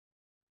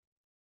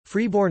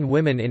Freeborn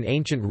women in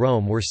ancient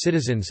Rome were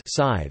citizens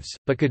cives,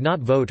 but could not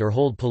vote or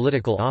hold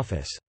political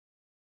office.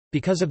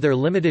 Because of their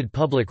limited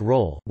public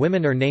role,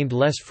 women are named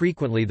less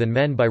frequently than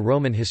men by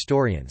Roman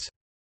historians.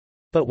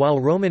 But while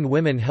Roman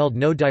women held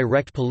no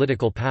direct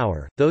political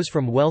power, those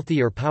from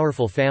wealthy or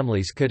powerful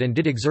families could and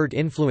did exert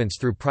influence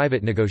through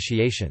private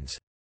negotiations.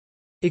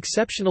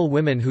 Exceptional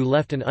women who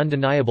left an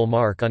undeniable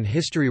mark on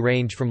history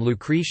range from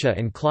Lucretia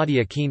and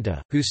Claudia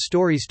Quinta, whose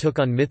stories took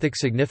on mythic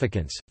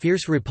significance,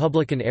 fierce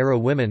Republican-era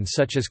women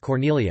such as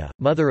Cornelia,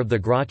 mother of the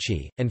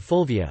Gracchi, and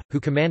Fulvia,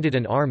 who commanded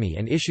an army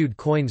and issued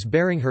coins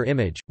bearing her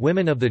image,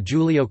 women of the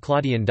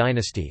Julio-Claudian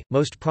dynasty,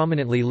 most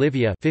prominently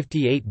Livia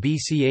 58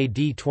 BC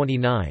AD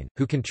 29,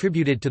 who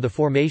contributed to the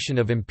formation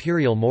of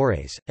imperial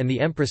mores, and the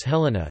Empress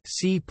Helena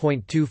c.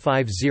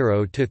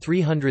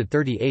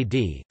 250–330 AD,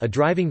 a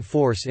driving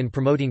force in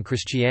promoting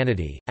Christianity.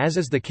 As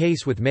is the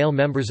case with male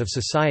members of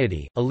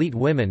society, elite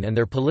women and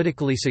their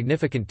politically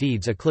significant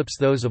deeds eclipse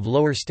those of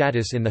lower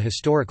status in the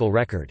historical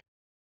record.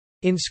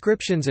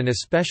 Inscriptions and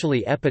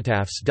especially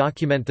epitaphs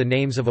document the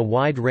names of a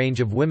wide range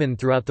of women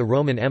throughout the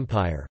Roman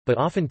Empire, but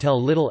often tell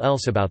little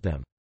else about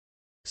them.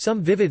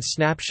 Some vivid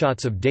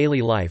snapshots of daily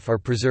life are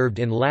preserved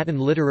in Latin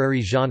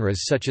literary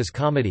genres such as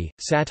comedy,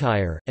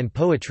 satire, and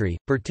poetry,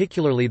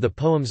 particularly the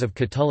poems of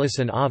Catullus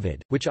and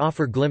Ovid, which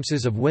offer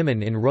glimpses of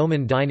women in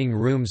Roman dining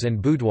rooms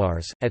and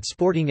boudoirs, at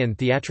sporting and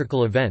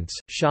theatrical events,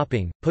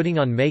 shopping, putting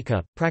on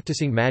makeup,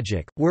 practicing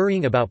magic,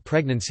 worrying about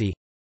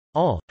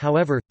pregnancy—all,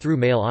 however, through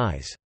male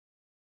eyes.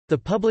 The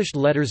published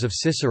letters of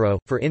Cicero,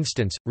 for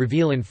instance,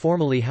 reveal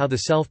informally how the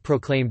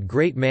self-proclaimed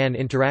great man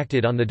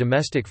interacted on the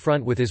domestic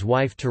front with his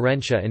wife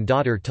Terentia and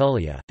daughter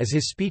Tullia, as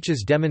his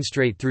speeches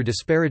demonstrate through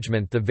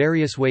disparagement the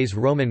various ways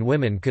Roman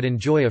women could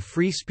enjoy a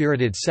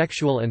free-spirited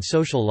sexual and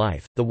social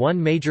life. The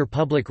one major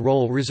public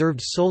role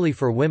reserved solely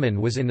for women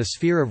was in the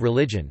sphere of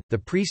religion, the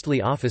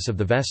priestly office of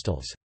the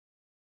Vestals.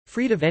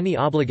 Freed of any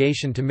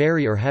obligation to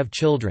marry or have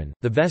children,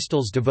 the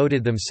Vestals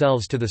devoted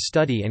themselves to the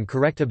study and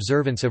correct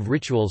observance of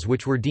rituals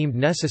which were deemed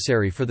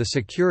necessary for the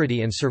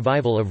security and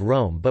survival of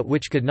Rome but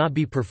which could not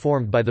be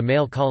performed by the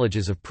male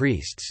colleges of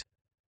priests.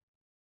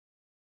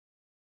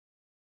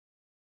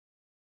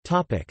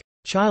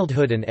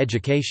 Childhood and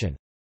education.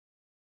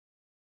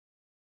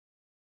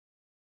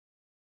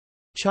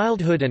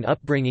 Childhood and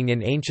upbringing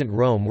in ancient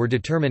Rome were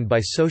determined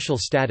by social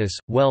status,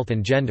 wealth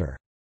and gender.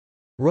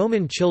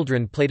 Roman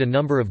children played a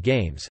number of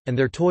games, and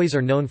their toys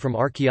are known from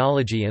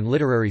archaeology and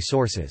literary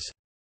sources.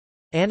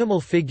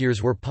 Animal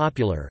figures were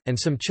popular, and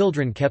some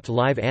children kept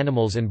live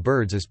animals and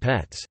birds as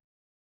pets.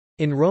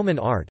 In Roman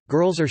art,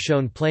 girls are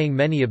shown playing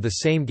many of the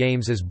same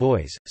games as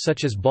boys,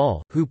 such as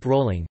ball, hoop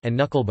rolling, and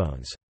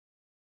knucklebones.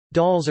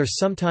 Dolls are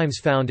sometimes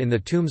found in the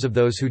tombs of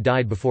those who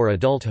died before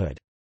adulthood.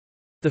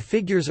 The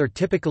figures are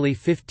typically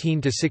 15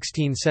 to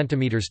 16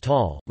 centimeters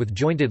tall, with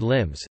jointed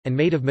limbs, and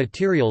made of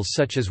materials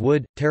such as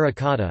wood,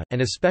 terracotta,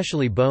 and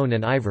especially bone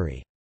and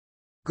ivory.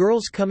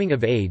 Girls coming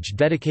of age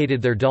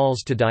dedicated their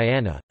dolls to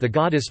Diana, the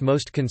goddess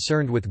most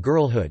concerned with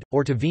girlhood,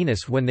 or to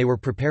Venus when they were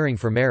preparing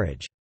for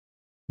marriage.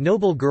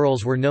 Noble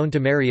girls were known to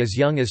marry as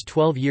young as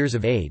 12 years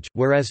of age,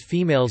 whereas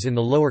females in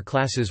the lower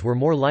classes were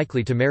more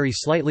likely to marry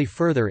slightly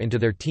further into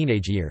their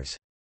teenage years.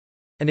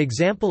 An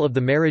example of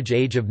the marriage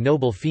age of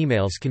noble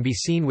females can be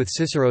seen with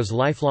Cicero's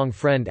lifelong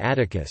friend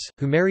Atticus,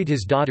 who married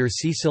his daughter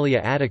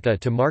Caecilia Attica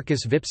to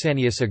Marcus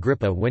Vipsanius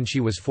Agrippa when she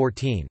was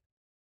 14.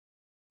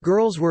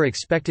 Girls were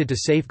expected to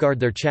safeguard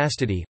their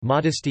chastity,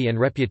 modesty and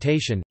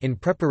reputation, in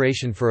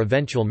preparation for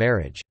eventual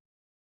marriage.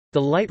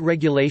 The light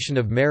regulation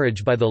of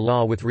marriage by the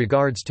law with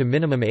regards to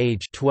minimum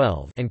age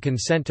 12 and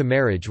consent to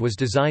marriage was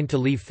designed to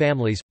leave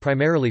families,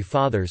 primarily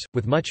fathers,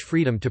 with much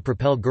freedom to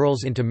propel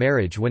girls into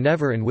marriage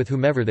whenever and with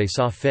whomever they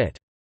saw fit.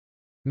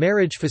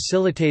 Marriage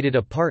facilitated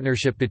a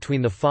partnership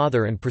between the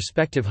father and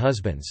prospective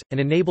husbands,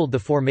 and enabled the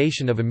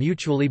formation of a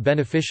mutually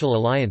beneficial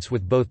alliance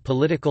with both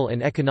political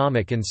and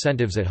economic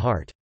incentives at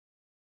heart.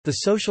 The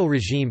social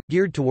regime,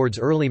 geared towards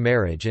early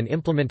marriage and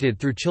implemented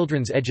through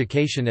children's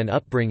education and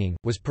upbringing,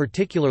 was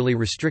particularly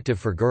restrictive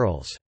for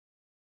girls.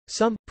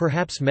 Some,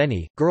 perhaps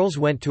many, girls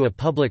went to a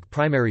public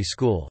primary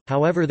school,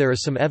 however there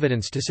is some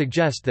evidence to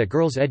suggest that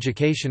girls'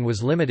 education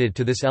was limited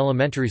to this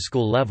elementary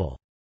school level.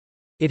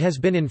 It has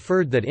been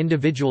inferred that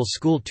individual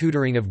school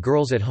tutoring of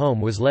girls at home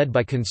was led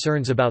by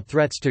concerns about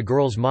threats to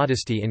girls'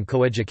 modesty in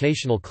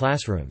coeducational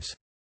classrooms.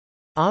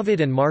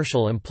 Ovid and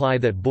Martial imply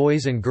that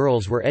boys and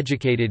girls were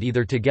educated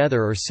either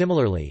together or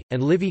similarly,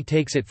 and Livy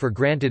takes it for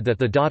granted that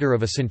the daughter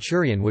of a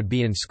centurion would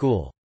be in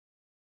school.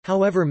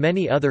 However,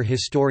 many other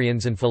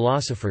historians and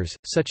philosophers,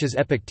 such as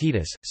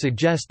Epictetus,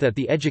 suggest that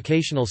the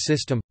educational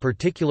system,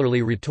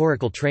 particularly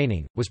rhetorical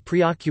training, was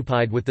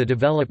preoccupied with the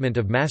development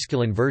of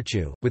masculine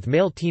virtue, with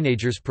male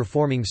teenagers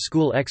performing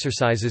school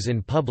exercises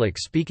in public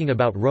speaking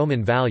about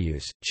Roman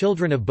values.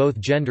 Children of both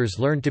genders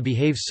learned to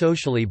behave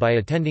socially by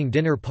attending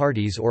dinner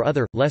parties or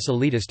other, less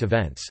elitist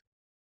events.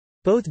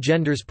 Both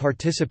genders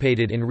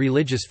participated in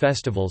religious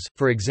festivals,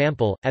 for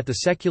example, at the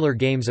secular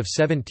games of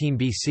 17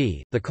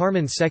 BC, the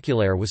Carmen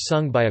Seculaire was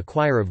sung by a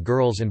choir of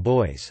girls and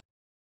boys.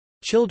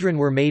 Children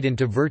were made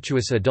into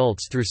virtuous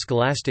adults through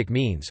scholastic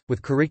means,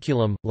 with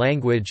curriculum,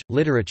 language,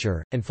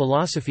 literature, and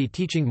philosophy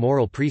teaching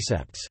moral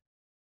precepts.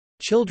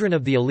 Children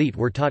of the elite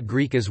were taught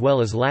Greek as well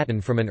as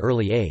Latin from an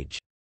early age.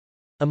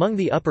 Among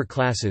the upper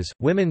classes,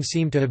 women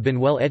seem to have been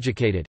well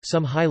educated,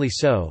 some highly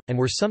so, and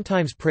were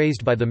sometimes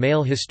praised by the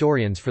male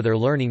historians for their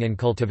learning and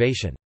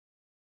cultivation.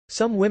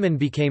 Some women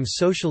became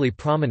socially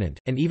prominent,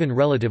 and even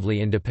relatively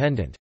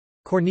independent.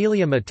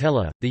 Cornelia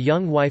Metella, the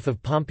young wife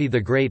of Pompey the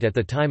Great at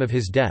the time of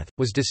his death,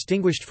 was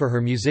distinguished for her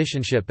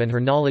musicianship and her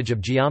knowledge of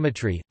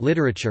geometry,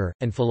 literature,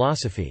 and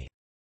philosophy.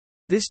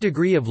 This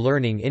degree of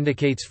learning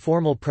indicates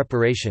formal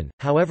preparation,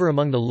 however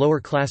among the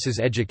lower classes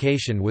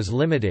education was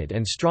limited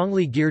and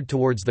strongly geared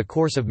towards the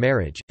course of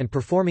marriage, and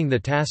performing the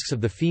tasks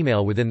of the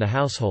female within the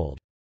household.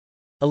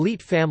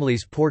 Elite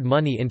families poured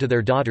money into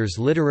their daughters'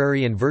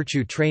 literary and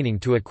virtue training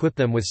to equip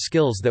them with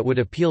skills that would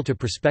appeal to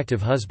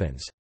prospective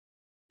husbands.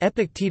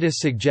 Epictetus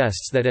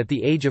suggests that at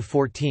the age of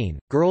 14,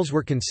 girls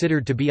were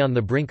considered to be on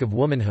the brink of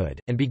womanhood,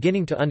 and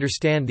beginning to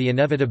understand the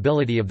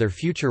inevitability of their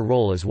future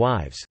role as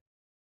wives.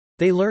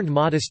 They learned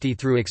modesty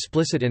through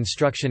explicit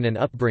instruction and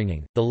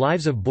upbringing. The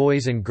lives of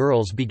boys and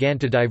girls began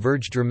to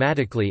diverge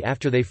dramatically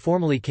after they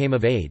formally came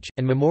of age,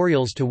 and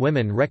memorials to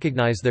women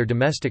recognize their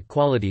domestic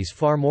qualities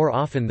far more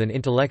often than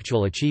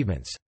intellectual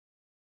achievements.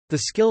 The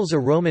skills a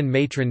Roman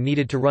matron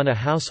needed to run a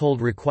household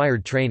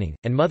required training,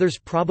 and mothers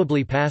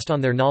probably passed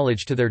on their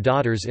knowledge to their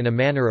daughters in a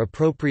manner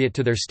appropriate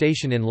to their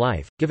station in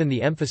life, given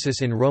the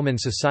emphasis in Roman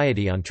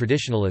society on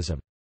traditionalism.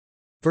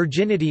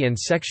 Virginity and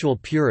sexual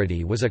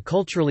purity was a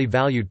culturally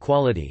valued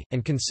quality,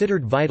 and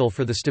considered vital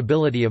for the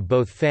stability of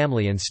both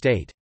family and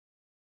state.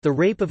 The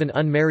rape of an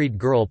unmarried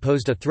girl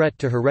posed a threat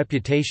to her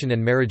reputation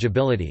and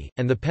marriageability,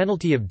 and the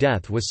penalty of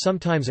death was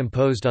sometimes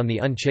imposed on the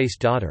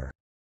unchaste daughter.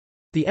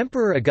 The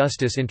Emperor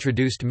Augustus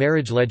introduced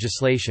marriage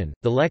legislation,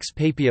 the Lex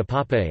Papia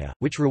Poppaea,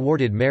 which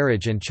rewarded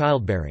marriage and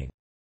childbearing.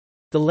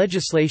 The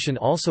legislation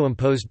also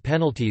imposed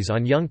penalties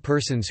on young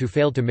persons who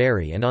failed to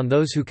marry and on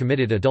those who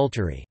committed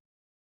adultery.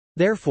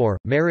 Therefore,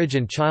 marriage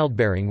and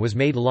childbearing was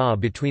made law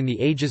between the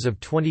ages of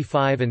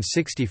 25 and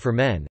 60 for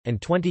men,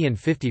 and 20 and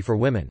 50 for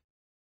women.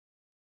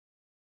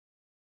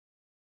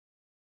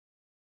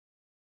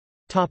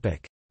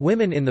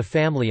 Women in the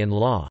family and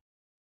law.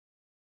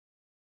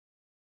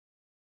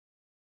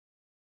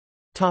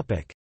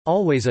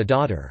 Always a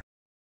daughter.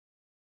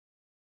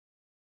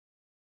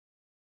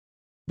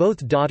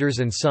 Both daughters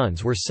and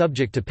sons were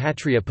subject to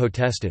patria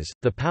potestas,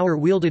 the power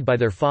wielded by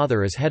their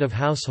father as head of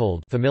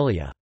household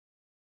familia.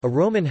 A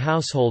Roman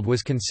household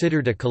was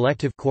considered a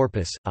collective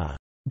corpus, a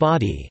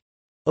body,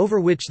 over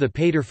which the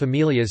pater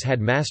familias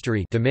had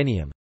mastery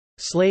dominium.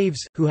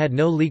 Slaves, who had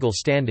no legal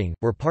standing,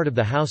 were part of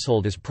the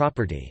household as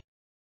property.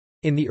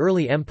 In the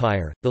early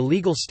empire, the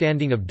legal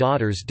standing of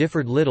daughters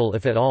differed little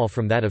if at all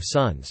from that of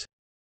sons.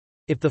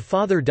 If the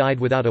father died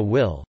without a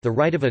will, the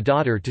right of a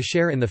daughter to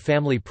share in the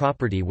family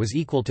property was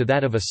equal to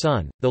that of a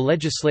son, though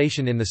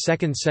legislation in the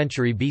 2nd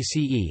century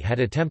BCE had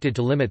attempted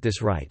to limit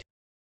this right.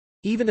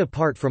 Even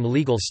apart from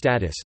legal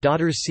status,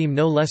 daughters seem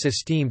no less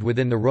esteemed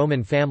within the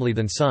Roman family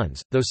than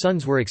sons, though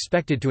sons were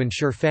expected to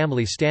ensure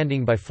family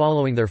standing by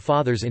following their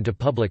fathers into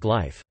public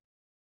life.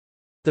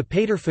 The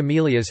pater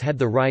familias had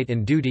the right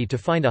and duty to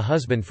find a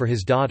husband for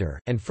his daughter,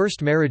 and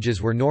first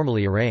marriages were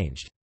normally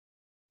arranged.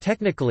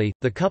 Technically,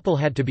 the couple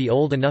had to be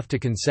old enough to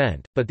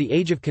consent, but the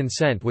age of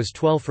consent was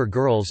 12 for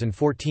girls and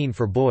 14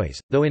 for boys,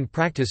 though in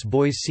practice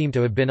boys seem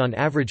to have been on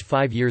average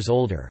 5 years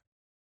older.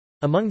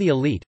 Among the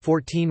elite,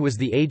 14 was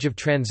the age of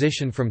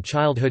transition from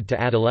childhood to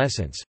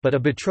adolescence, but a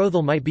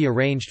betrothal might be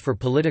arranged for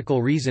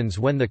political reasons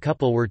when the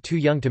couple were too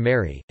young to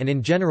marry, and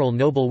in general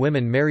noble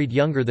women married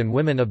younger than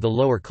women of the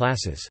lower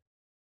classes.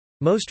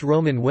 Most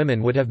Roman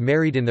women would have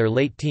married in their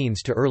late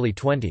teens to early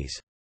 20s.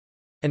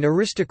 An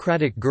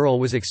aristocratic girl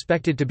was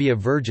expected to be a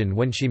virgin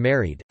when she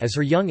married, as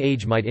her young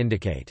age might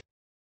indicate.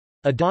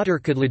 A daughter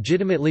could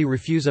legitimately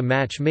refuse a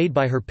match made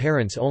by her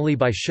parents only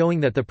by showing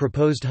that the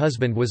proposed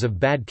husband was of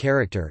bad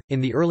character.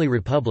 In the early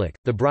republic,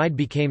 the bride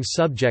became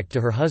subject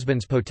to her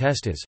husband's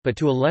potestas, but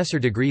to a lesser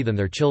degree than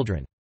their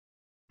children.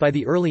 By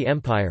the early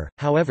empire,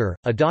 however,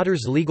 a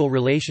daughter's legal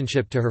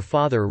relationship to her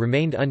father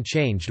remained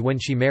unchanged when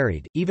she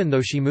married, even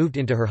though she moved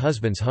into her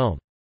husband's home.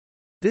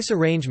 This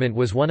arrangement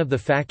was one of the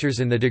factors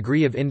in the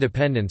degree of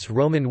independence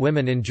Roman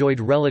women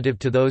enjoyed relative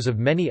to those of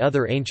many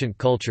other ancient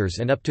cultures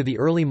and up to the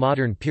early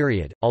modern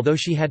period. Although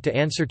she had to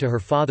answer to her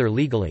father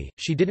legally,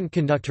 she didn't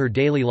conduct her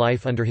daily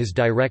life under his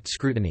direct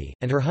scrutiny,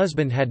 and her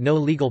husband had no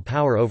legal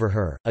power over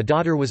her. A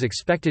daughter was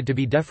expected to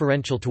be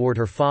deferential toward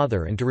her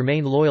father and to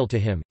remain loyal to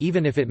him,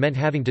 even if it meant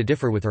having to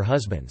differ with her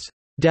husband's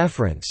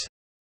deference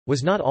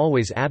was not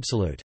always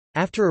absolute.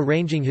 After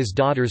arranging his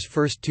daughter's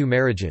first 2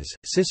 marriages,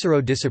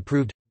 Cicero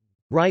disapproved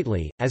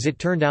rightly, as it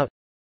turned out,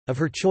 of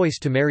her choice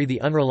to marry the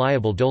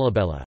unreliable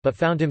Dolabella, but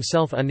found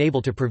himself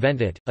unable to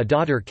prevent it. A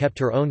daughter kept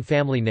her own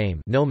family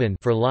name nomen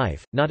for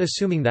life, not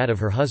assuming that of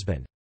her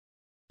husband.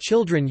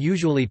 Children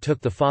usually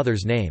took the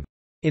father's name.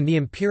 In the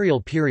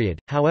imperial period,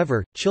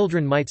 however,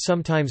 children might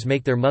sometimes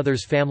make their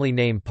mother's family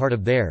name part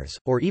of theirs,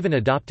 or even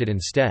adopt it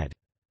instead.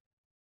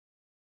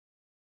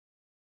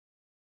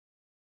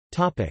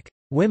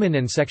 Women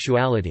and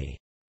sexuality.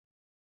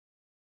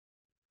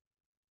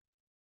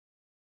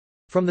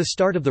 From the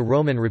start of the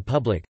Roman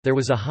Republic, there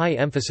was a high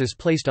emphasis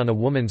placed on a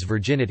woman's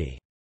virginity.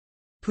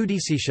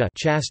 Pudicitia,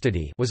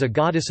 chastity, was a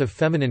goddess of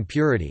feminine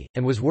purity,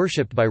 and was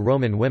worshipped by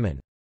Roman women.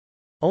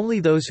 Only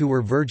those who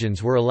were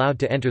virgins were allowed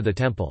to enter the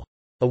temple.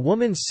 A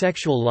woman's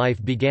sexual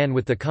life began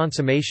with the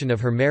consummation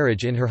of her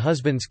marriage in her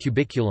husband's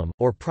cubiculum,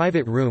 or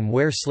private room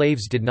where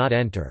slaves did not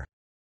enter.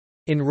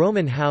 In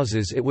Roman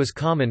houses it was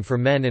common for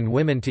men and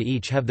women to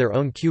each have their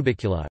own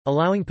cubicula,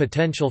 allowing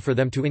potential for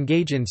them to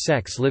engage in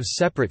sex lives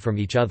separate from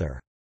each other.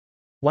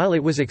 While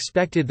it was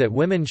expected that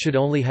women should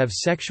only have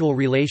sexual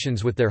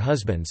relations with their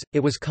husbands,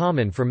 it was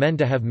common for men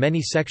to have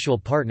many sexual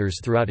partners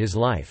throughout his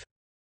life.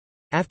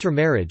 After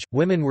marriage,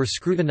 women were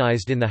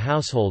scrutinized in the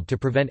household to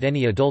prevent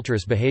any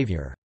adulterous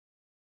behavior.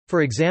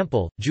 For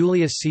example,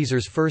 Julius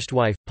Caesar's first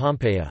wife,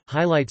 Pompeia,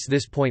 highlights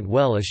this point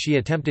well as she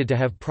attempted to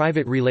have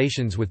private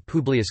relations with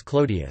Publius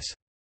Clodius.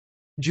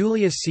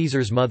 Julius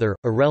Caesar's mother,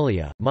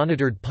 Aurelia,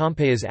 monitored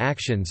Pompeia's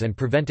actions and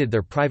prevented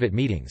their private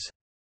meetings.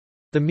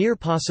 The mere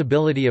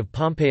possibility of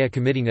Pompeia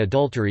committing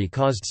adultery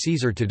caused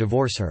Caesar to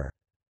divorce her.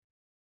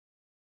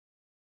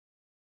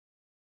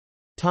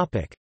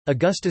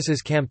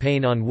 Augustus's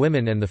campaign on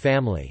women and the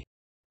family.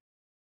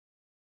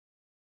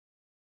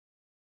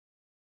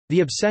 The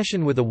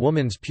obsession with a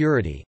woman's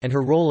purity, and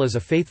her role as a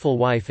faithful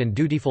wife and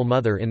dutiful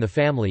mother in the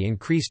family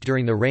increased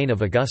during the reign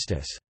of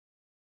Augustus.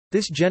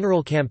 This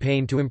general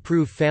campaign to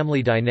improve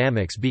family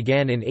dynamics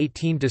began in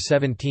 18 to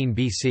 17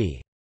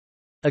 BC.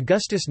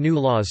 Augustus' new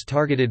laws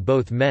targeted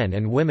both men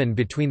and women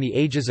between the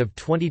ages of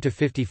 20 to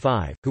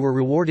 55, who were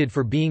rewarded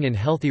for being in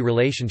healthy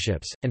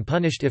relationships, and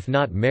punished if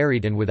not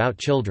married and without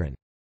children.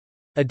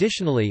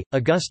 Additionally,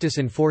 Augustus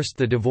enforced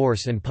the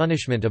divorce and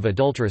punishment of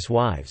adulterous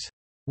wives.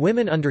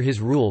 Women under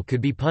his rule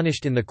could be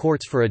punished in the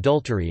courts for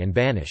adultery and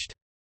banished.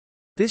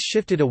 This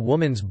shifted a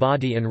woman's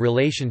body and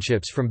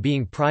relationships from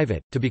being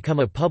private, to become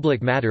a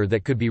public matter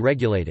that could be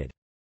regulated.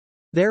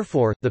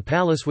 Therefore, the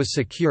palace was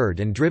secured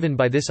and driven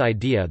by this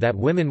idea that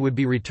women would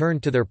be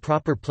returned to their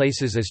proper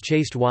places as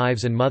chaste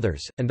wives and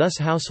mothers, and thus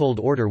household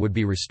order would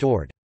be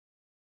restored.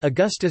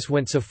 Augustus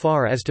went so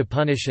far as to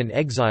punish and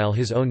exile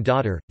his own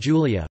daughter,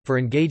 Julia, for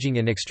engaging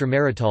in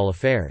extramarital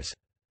affairs.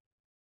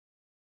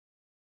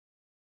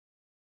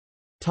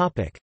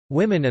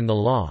 Women and the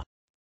law.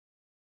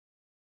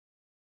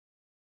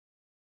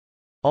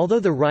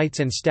 Although the rights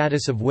and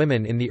status of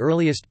women in the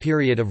earliest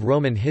period of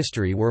Roman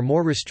history were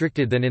more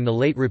restricted than in the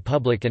late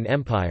Republic and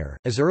Empire,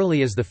 as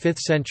early as the 5th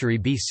century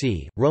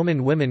BC,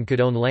 Roman women could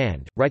own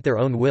land, write their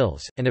own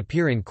wills, and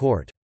appear in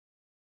court.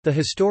 The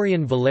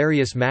historian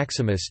Valerius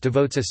Maximus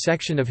devotes a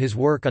section of his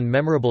work on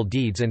memorable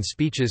deeds and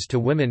speeches to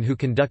women who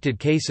conducted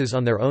cases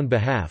on their own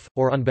behalf,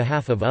 or on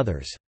behalf of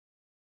others.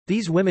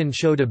 These women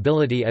showed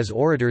ability as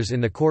orators in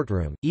the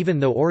courtroom, even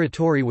though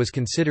oratory was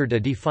considered a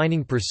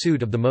defining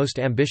pursuit of the most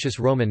ambitious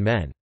Roman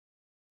men.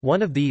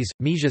 One of these,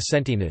 Maesia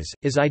Sentinas,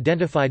 is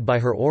identified by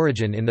her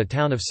origin in the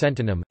town of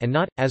Sentinum, and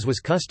not, as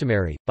was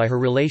customary, by her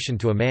relation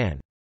to a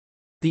man.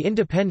 The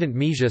independent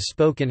Maesia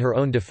spoke in her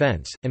own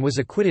defense, and was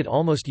acquitted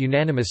almost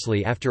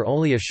unanimously after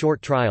only a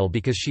short trial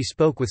because she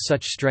spoke with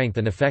such strength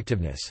and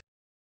effectiveness.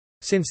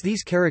 Since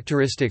these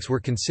characteristics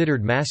were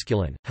considered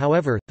masculine,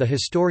 however, the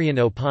historian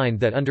opined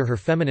that under her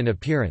feminine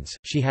appearance,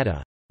 she had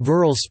a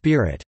virile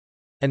spirit,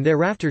 and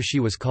thereafter she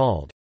was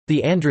called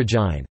the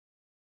androgyne.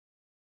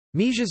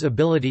 Maesia's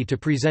ability to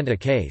present a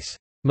case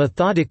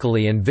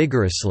methodically and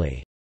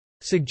vigorously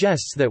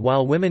suggests that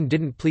while women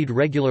didn't plead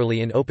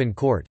regularly in open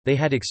court, they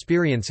had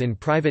experience in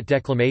private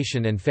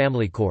declamation and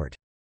family court.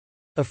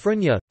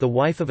 Afrania, the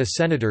wife of a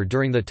senator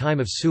during the time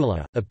of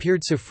Sulla,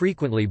 appeared so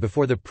frequently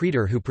before the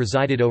praetor who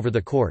presided over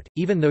the court,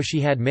 even though she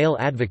had male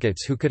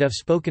advocates who could have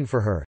spoken for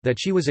her, that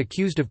she was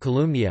accused of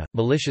calumnia,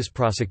 malicious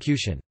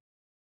prosecution.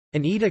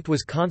 An edict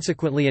was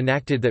consequently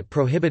enacted that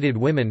prohibited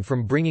women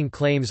from bringing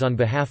claims on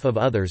behalf of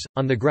others,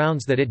 on the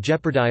grounds that it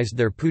jeopardized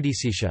their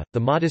pudicitia, the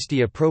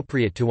modesty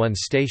appropriate to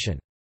one's station.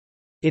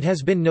 It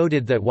has been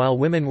noted that while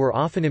women were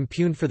often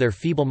impugned for their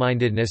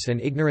feeble-mindedness and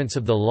ignorance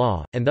of the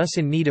law, and thus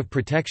in need of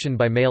protection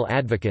by male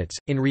advocates,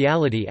 in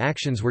reality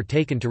actions were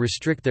taken to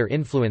restrict their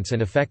influence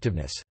and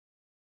effectiveness.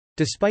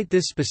 Despite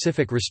this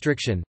specific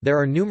restriction, there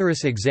are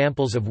numerous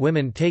examples of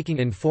women taking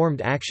informed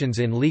actions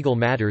in legal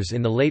matters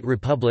in the late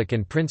Republic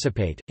and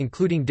Principate,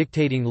 including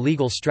dictating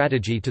legal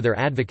strategy to their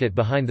advocate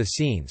behind the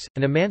scenes.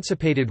 An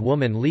emancipated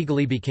woman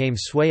legally became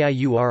sui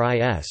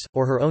iuris,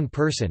 or her own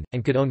person,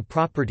 and could own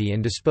property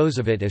and dispose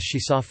of it as she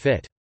saw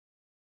fit.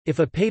 If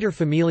a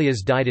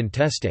paterfamilias died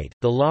intestate,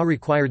 the law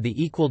required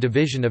the equal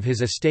division of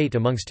his estate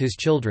amongst his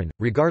children,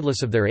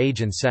 regardless of their age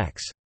and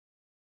sex.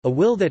 A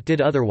will that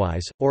did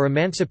otherwise, or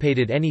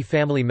emancipated any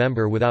family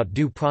member without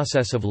due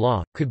process of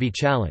law, could be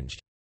challenged.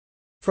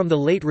 From the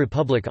late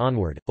Republic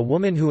onward, a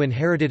woman who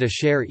inherited a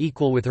share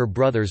equal with her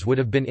brothers would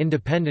have been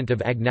independent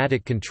of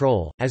agnatic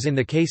control, as in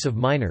the case of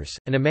minors.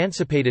 An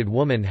emancipated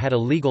woman had a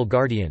legal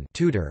guardian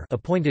tutor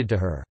appointed to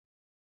her.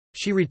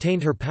 She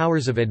retained her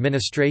powers of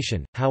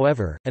administration,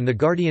 however, and the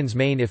guardian's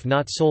main if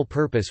not sole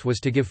purpose was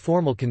to give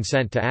formal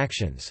consent to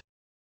actions.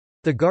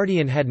 The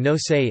guardian had no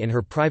say in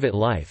her private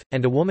life,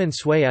 and a woman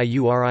sui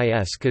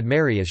iuris could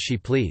marry as she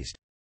pleased.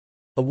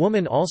 A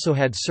woman also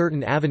had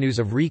certain avenues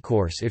of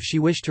recourse if she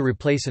wished to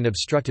replace an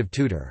obstructive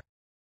tutor.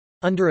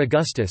 Under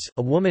Augustus,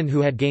 a woman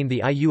who had gained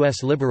the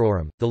ius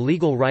liberorum, the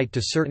legal right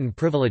to certain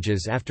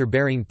privileges after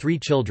bearing 3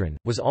 children,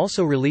 was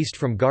also released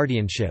from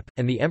guardianship,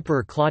 and the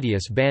Emperor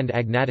Claudius banned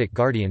agnatic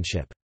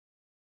guardianship.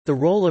 The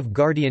role of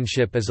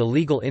guardianship as a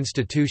legal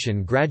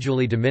institution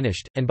gradually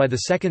diminished, and by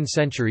the 2nd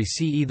century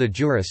CE the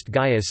jurist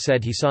Gaius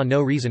said he saw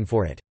no reason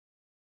for it.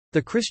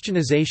 The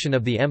Christianization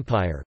of the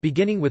empire,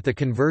 beginning with the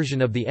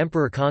conversion of the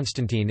Emperor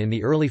Constantine in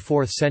the early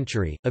 4th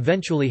century,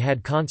 eventually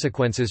had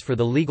consequences for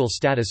the legal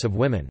status of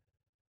women.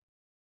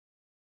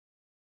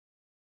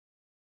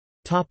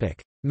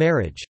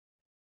 Marriage.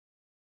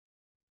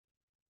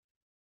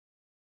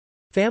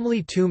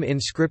 Family tomb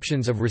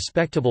inscriptions of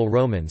respectable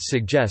Romans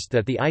suggest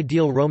that the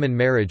ideal Roman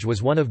marriage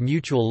was one of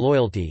mutual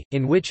loyalty,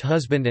 in which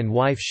husband and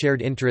wife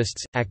shared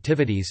interests,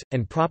 activities,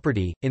 and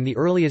property. In the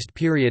earliest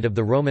period of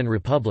the Roman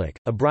Republic,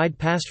 a bride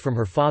passed from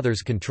her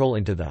father's control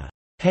into the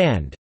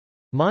hand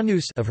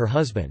manus of her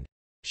husband.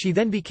 She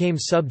then became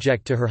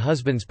subject to her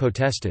husband's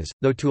potestas,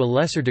 though to a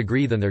lesser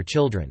degree than their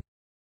children.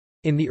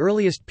 In the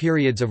earliest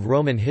periods of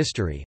Roman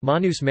history,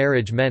 manus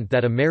marriage meant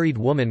that a married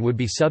woman would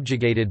be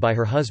subjugated by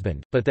her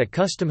husband, but that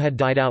custom had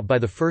died out by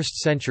the 1st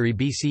century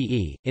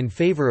BCE, in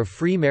favor of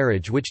free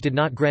marriage which did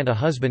not grant a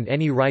husband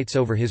any rights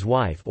over his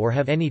wife or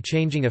have any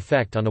changing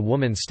effect on a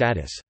woman's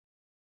status.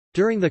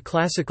 During the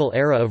classical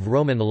era of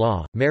Roman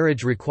law,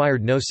 marriage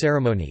required no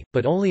ceremony,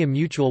 but only a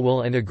mutual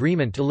will and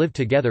agreement to live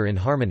together in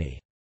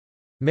harmony.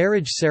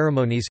 Marriage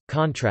ceremonies,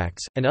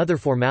 contracts, and other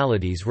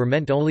formalities were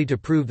meant only to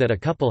prove that a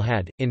couple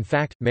had, in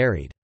fact,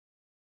 married.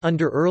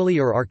 Under early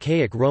or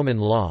archaic Roman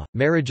law,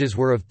 marriages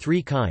were of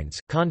 3 kinds: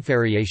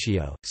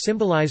 confarreatio,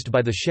 symbolized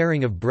by the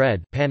sharing of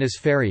bread, panis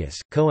ferius,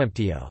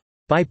 coemptio,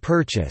 by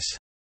purchase,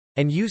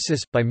 and usus,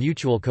 by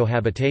mutual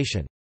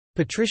cohabitation.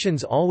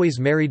 Patricians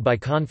always married by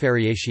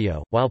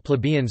confarreatio, while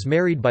plebeians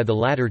married by the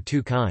latter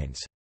 2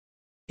 kinds.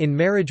 In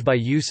marriage by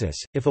usus,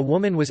 if a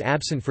woman was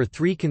absent for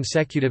 3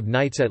 consecutive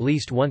nights at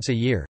least once a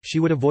year, she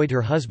would avoid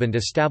her husband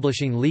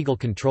establishing legal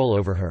control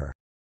over her.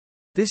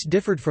 This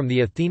differed from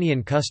the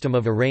Athenian custom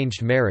of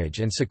arranged marriage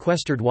and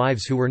sequestered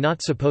wives who were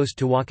not supposed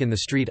to walk in the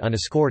street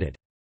unescorted.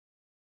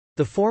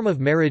 The form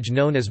of marriage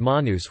known as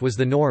manus was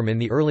the norm in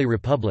the early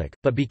republic,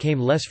 but became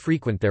less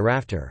frequent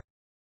thereafter.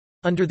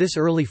 Under this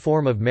early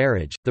form of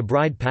marriage, the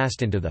bride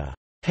passed into the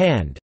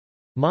hand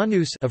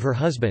manus of her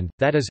husband,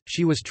 that is,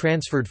 she was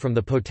transferred from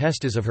the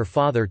potestas of her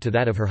father to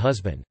that of her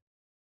husband.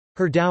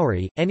 Her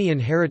dowry, any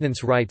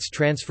inheritance rights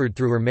transferred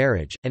through her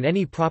marriage, and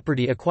any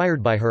property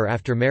acquired by her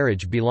after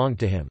marriage belonged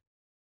to him.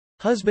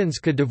 Husbands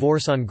could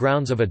divorce on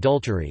grounds of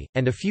adultery,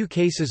 and a few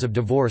cases of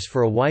divorce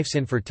for a wife's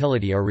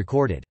infertility are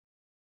recorded.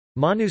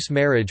 Manus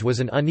marriage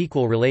was an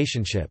unequal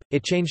relationship.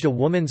 It changed a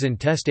woman's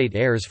intestate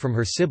heirs from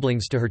her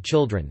siblings to her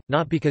children,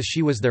 not because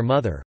she was their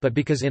mother, but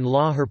because in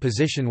law her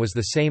position was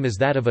the same as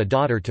that of a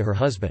daughter to her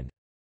husband.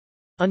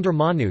 Under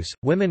manus,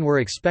 women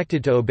were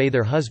expected to obey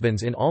their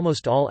husbands in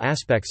almost all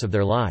aspects of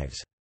their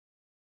lives.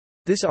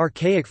 This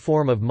archaic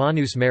form of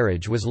manus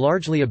marriage was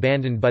largely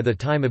abandoned by the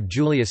time of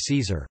Julius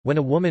Caesar, when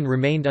a woman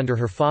remained under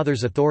her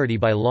father's authority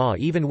by law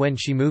even when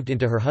she moved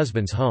into her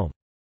husband's home.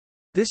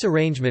 This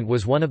arrangement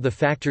was one of the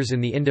factors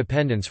in the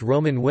independence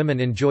Roman women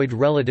enjoyed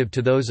relative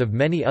to those of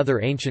many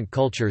other ancient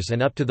cultures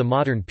and up to the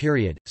modern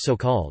period.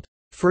 So-called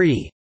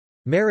free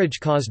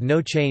marriage caused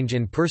no change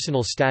in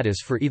personal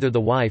status for either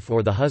the wife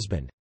or the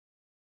husband.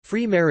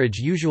 Free marriage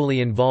usually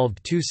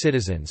involved 2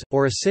 citizens,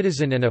 or a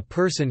citizen and a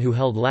person who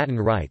held Latin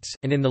rights,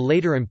 and in the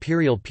later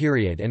imperial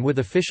period and with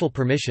official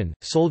permission,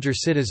 soldier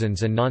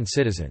citizens and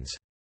non-citizens.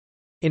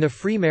 In a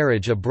free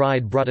marriage a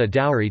bride brought a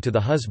dowry to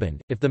the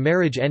husband. If the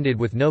marriage ended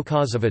with no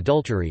cause of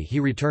adultery he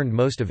returned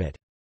most of it.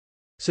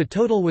 So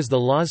total was the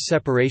law's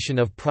separation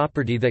of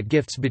property that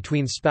gifts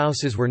between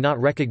spouses were not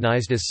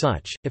recognized as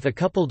such. If a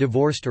couple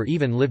divorced or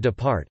even lived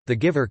apart, the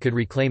giver could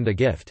reclaim the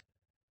gift.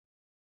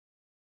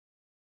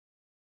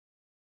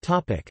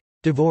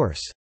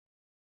 Divorce.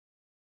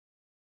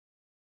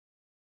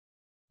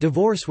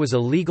 Divorce was a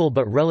legal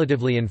but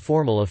relatively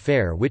informal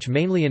affair which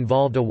mainly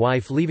involved a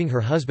wife leaving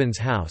her husband's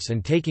house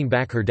and taking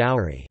back her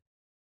dowry.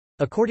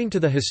 According to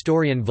the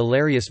historian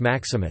Valerius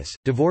Maximus,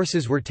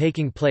 divorces were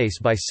taking place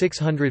by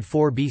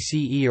 604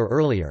 BCE or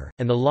earlier,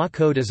 and the law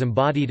code as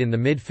embodied in the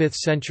mid-5th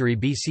century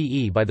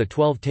BCE by the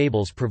 12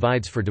 Tables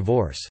provides for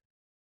divorce.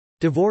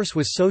 Divorce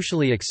was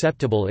socially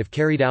acceptable if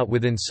carried out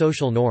within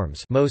social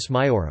norms, mos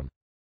maiorum.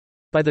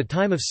 By the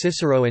time of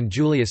Cicero and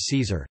Julius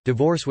Caesar,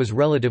 divorce was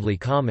relatively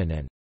common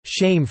and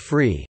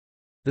shame-free,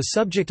 the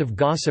subject of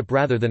gossip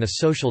rather than a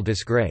social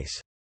disgrace.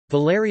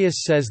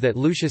 Valerius says that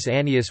Lucius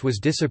Annius was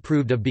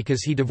disapproved of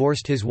because he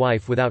divorced his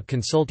wife without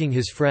consulting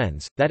his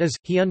friends, that is,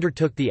 he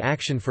undertook the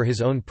action for his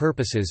own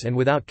purposes and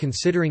without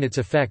considering its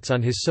effects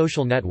on his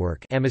social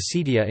network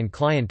amicitia and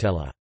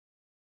clientela.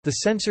 The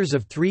censors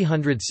of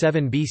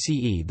 307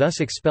 BCE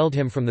thus expelled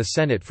him from the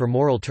Senate for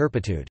moral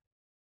turpitude.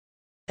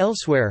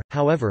 Elsewhere,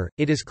 however,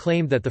 it is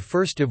claimed that the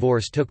first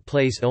divorce took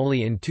place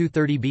only in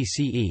 230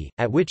 BCE,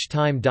 at which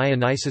time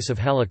Dionysius of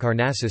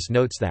Halicarnassus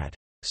notes that,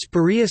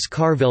 "Spurius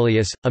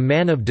Carvilius, a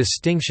man of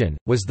distinction,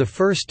 was the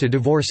first to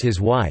divorce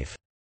his wife,"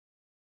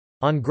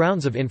 on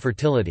grounds of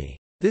infertility.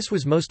 This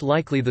was most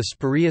likely the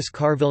Spurius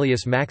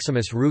Carvilius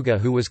Maximus Ruga,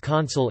 who was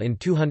consul in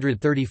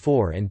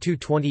 234 and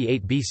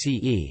 228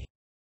 BCE.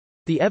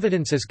 The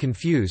evidence is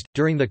confused.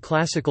 During the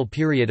classical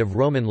period of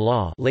Roman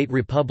law, late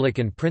Republic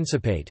and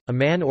Principate, a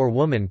man or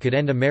woman could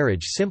end a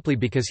marriage simply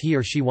because he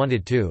or she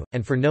wanted to,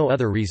 and for no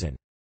other reason.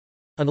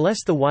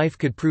 Unless the wife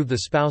could prove the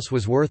spouse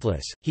was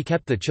worthless, he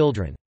kept the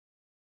children.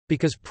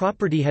 Because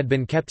property had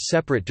been kept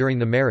separate during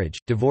the marriage,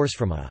 divorce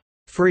from a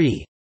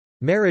free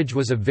marriage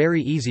was a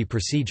very easy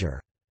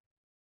procedure.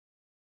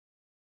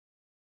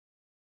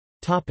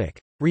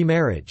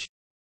 Remarriage.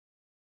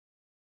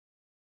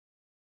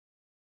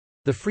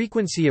 The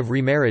frequency of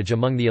remarriage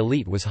among the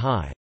elite was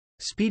high.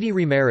 Speedy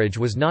remarriage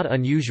was not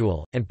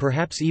unusual, and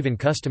perhaps even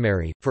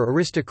customary, for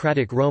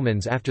aristocratic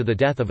Romans after the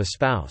death of a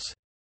spouse.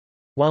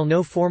 While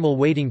no formal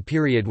waiting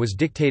period was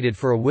dictated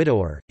for a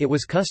widower, it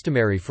was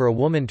customary for a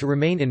woman to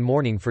remain in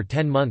mourning for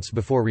 10 months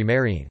before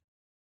remarrying.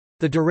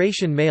 The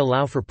duration may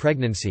allow for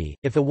pregnancy.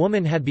 If a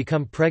woman had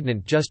become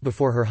pregnant just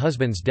before her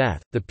husband's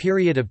death, the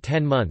period of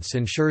 10 months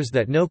ensures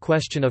that no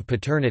question of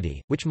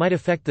paternity, which might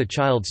affect the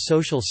child's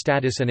social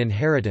status and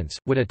inheritance,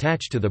 would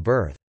attach to the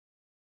birth.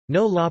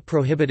 No law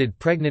prohibited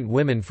pregnant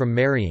women from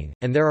marrying,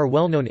 and there are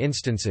well-known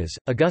instances.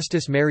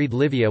 Augustus married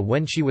Livia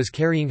when she was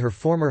carrying her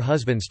former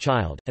husband's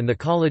child, and the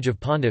College of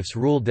Pontiffs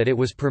ruled that it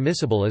was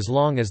permissible as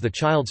long as the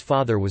child's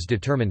father was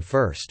determined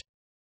first.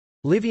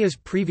 Livia's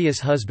previous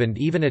husband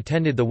even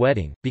attended the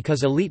wedding.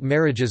 Because elite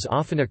marriages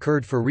often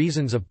occurred for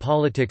reasons of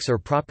politics or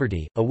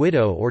property, a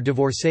widow or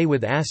divorcee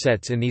with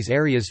assets in these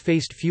areas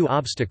faced few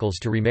obstacles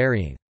to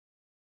remarrying.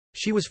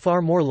 She was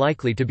far more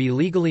likely to be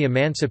legally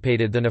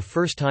emancipated than a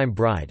first-time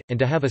bride, and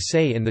to have a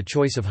say in the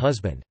choice of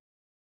husband.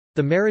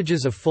 The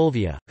marriages of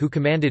Fulvia, who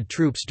commanded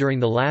troops during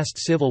the last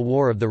civil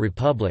war of the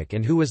Republic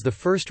and who was the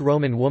first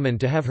Roman woman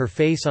to have her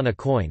face on a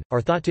coin,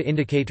 are thought to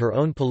indicate her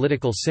own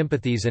political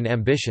sympathies and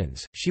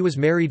ambitions. She was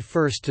married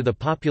first to the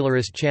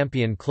popularist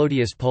champion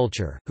Clodius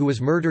Pulcher, who was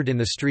murdered in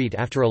the street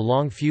after a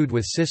long feud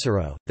with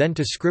Cicero, then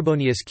to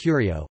Scribonius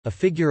Curio, a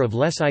figure of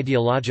less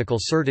ideological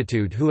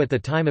certitude who at the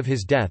time of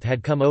his death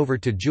had come over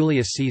to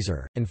Julius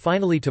Caesar, and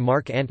finally to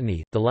Mark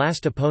Antony, the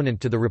last opponent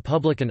to the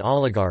Republican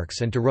oligarchs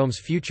and to Rome's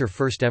future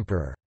first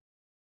emperor.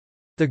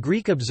 The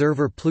Greek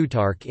observer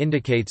Plutarch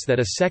indicates that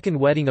a second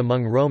wedding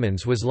among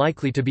Romans was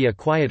likely to be a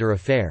quieter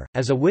affair,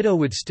 as a widow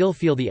would still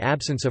feel the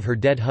absence of her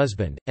dead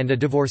husband, and a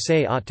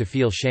divorcee ought to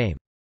feel shame.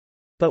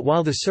 But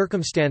while the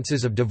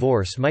circumstances of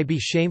divorce might be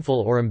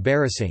shameful or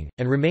embarrassing,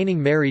 and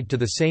remaining married to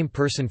the same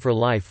person for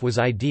life was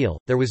ideal,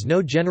 there was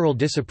no general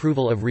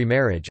disapproval of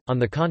remarriage. On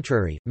the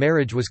contrary,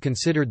 marriage was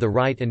considered the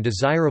right and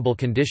desirable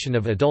condition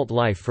of adult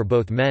life for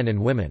both men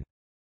and women.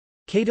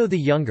 Cato the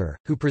Younger,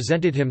 who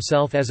presented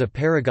himself as a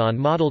paragon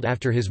modeled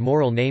after his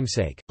moral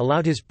namesake,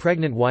 allowed his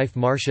pregnant wife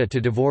Marcia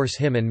to divorce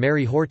him and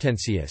marry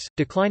Hortensius,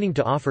 declining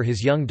to offer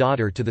his young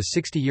daughter to the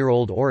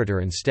 60-year-old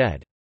orator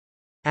instead.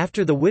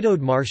 After the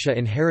widowed Marcia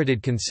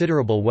inherited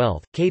considerable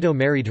wealth, Cato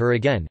married her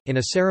again, in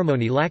a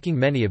ceremony lacking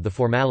many of the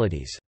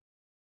formalities.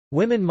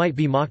 Women might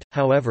be mocked,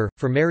 however,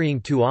 for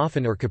marrying too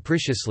often or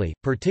capriciously,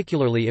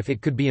 particularly if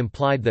it could be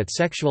implied that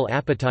sexual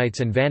appetites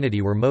and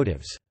vanity were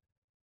motives.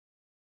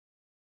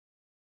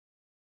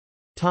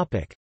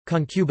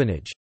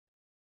 Concubinage.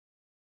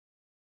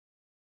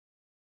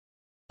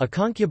 A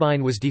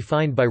concubine was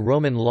defined by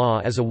Roman law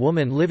as a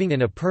woman living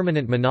in a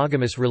permanent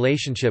monogamous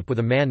relationship with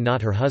a man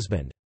not her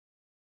husband.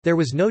 There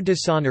was no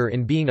dishonor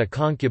in being a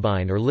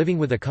concubine or living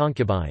with a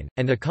concubine,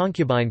 and a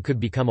concubine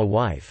could become a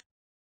wife.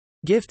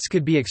 Gifts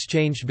could be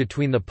exchanged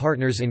between the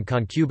partners in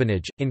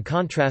concubinage, in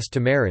contrast to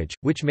marriage,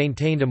 which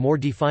maintained a more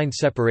defined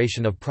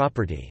separation of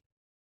property.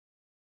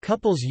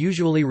 Couples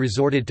usually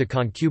resorted to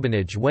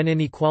concubinage when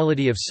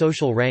inequality of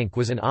social rank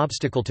was an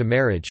obstacle to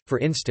marriage, for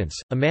instance,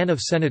 a man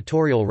of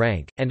senatorial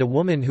rank, and a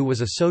woman who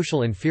was a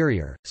social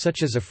inferior,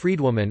 such as a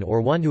freedwoman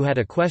or one who had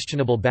a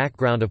questionable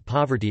background of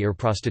poverty or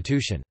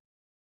prostitution.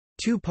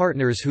 Two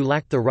partners who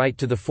lacked the right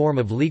to the form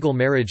of legal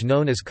marriage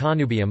known as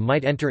connubium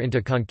might enter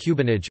into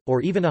concubinage,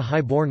 or even a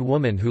high-born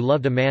woman who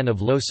loved a man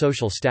of low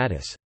social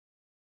status.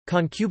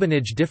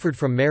 Concubinage differed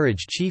from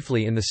marriage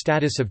chiefly in the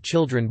status of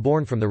children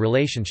born from the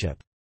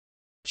relationship.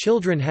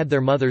 Children had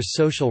their mother's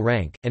social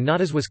rank, and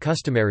not as was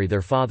customary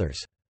their father's.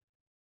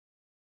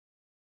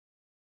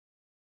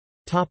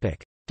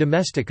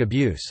 Domestic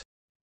abuse.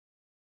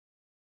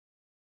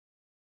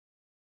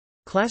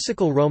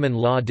 Classical Roman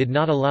law did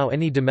not allow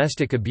any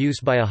domestic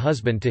abuse by a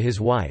husband to his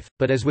wife,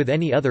 but as with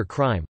any other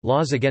crime,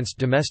 laws against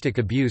domestic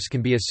abuse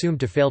can be assumed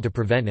to fail to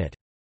prevent it.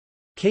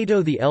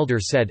 Cato the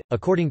Elder said,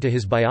 according to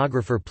his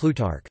biographer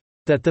Plutarch,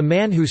 that the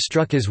man who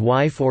struck his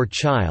wife or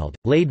child,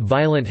 laid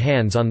violent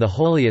hands on the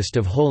holiest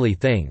of holy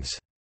things.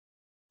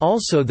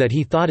 Also that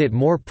he thought it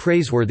more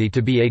praiseworthy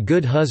to be a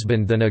good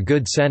husband than a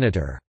good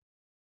senator."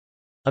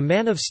 A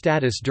man of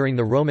status during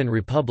the Roman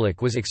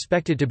Republic was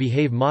expected to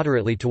behave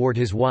moderately toward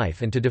his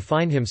wife and to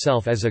define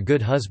himself as a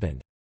good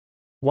husband.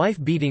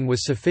 Wife-beating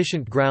was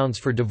sufficient grounds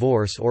for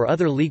divorce or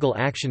other legal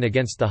action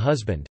against the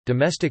husband.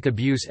 Domestic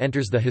abuse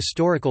enters the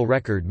historical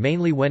record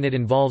mainly when it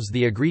involves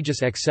the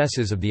egregious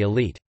excesses of the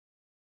elite.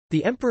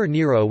 The Emperor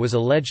Nero was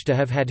alleged to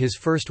have had his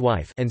first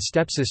wife and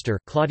stepsister,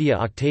 Claudia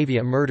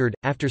Octavia, murdered,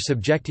 after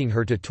subjecting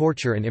her to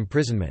torture and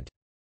imprisonment.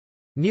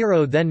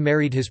 Nero then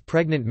married his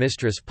pregnant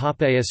mistress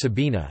Poppaea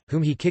Sabina,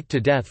 whom he kicked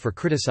to death for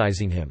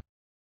criticizing him.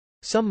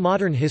 Some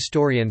modern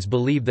historians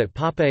believe that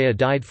Poppaea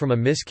died from a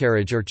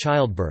miscarriage or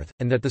childbirth,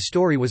 and that the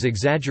story was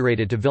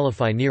exaggerated to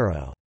vilify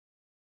Nero.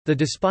 The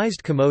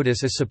despised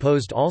Commodus is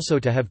supposed also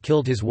to have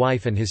killed his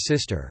wife and his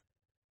sister.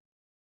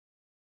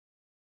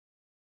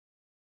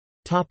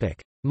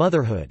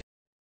 Motherhood.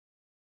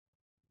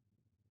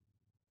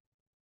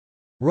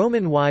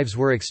 Roman wives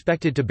were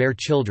expected to bear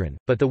children,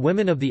 but the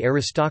women of the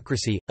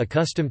aristocracy,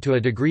 accustomed to a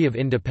degree of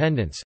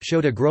independence,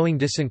 showed a growing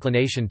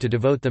disinclination to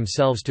devote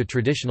themselves to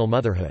traditional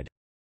motherhood.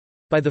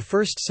 By the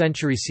 1st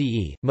century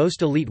CE,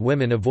 most elite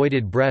women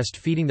avoided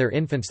breastfeeding their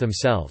infants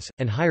themselves,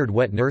 and hired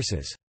wet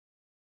nurses.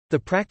 The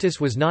practice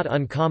was not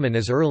uncommon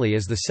as early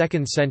as the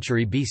 2nd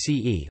century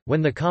BCE,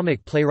 when the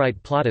comic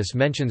playwright Plautus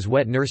mentions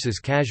wet nurses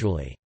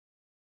casually.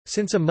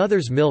 Since a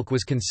mother's milk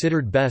was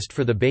considered best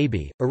for the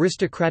baby,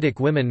 aristocratic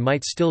women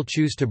might still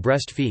choose to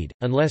breastfeed,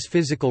 unless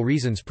physical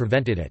reasons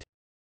prevented it.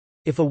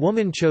 If a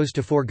woman chose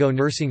to forego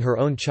nursing her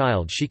own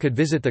child, she could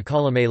visit the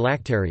columnae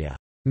lactaria,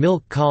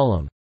 milk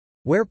column,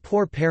 where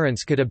poor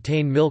parents could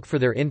obtain milk for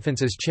their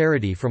infants as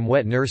charity from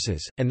wet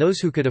nurses, and those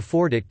who could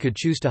afford it could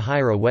choose to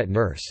hire a wet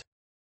nurse.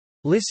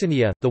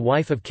 Licinia, the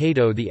wife of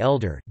Cato the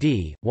Elder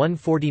d.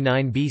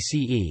 149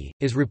 BCE,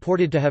 is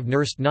reported to have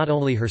nursed not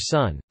only her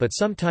son, but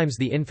sometimes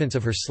the infants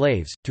of her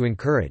slaves, to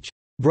encourage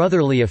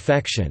brotherly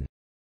affection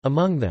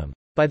among them.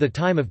 By the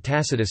time of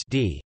Tacitus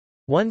d.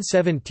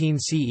 117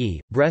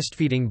 CE,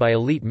 breastfeeding by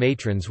elite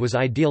matrons was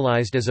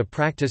idealized as a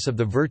practice of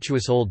the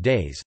virtuous old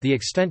days. The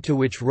extent to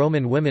which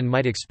Roman women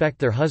might expect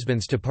their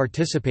husbands to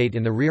participate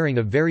in the rearing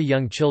of very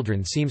young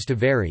children seems to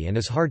vary and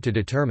is hard to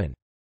determine.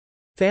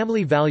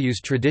 Family values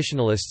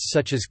traditionalists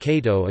such as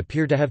Cato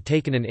appear to have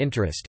taken an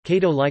interest.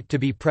 Cato liked to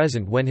be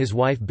present when his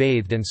wife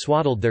bathed and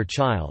swaddled their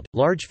child.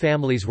 Large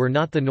families were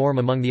not the norm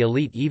among the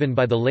elite even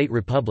by the late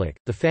Republic.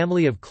 The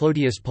family of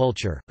Clodius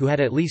Pulcher, who had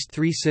at least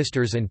 3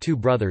 sisters and 2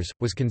 brothers,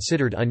 was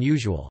considered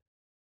unusual.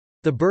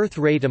 The birth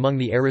rate among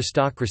the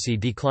aristocracy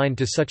declined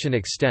to such an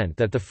extent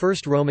that the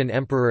first Roman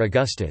Emperor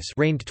Augustus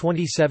reigned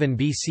 27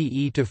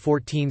 BCE to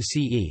 14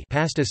 CE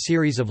passed a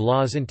series of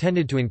laws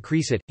intended to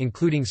increase it,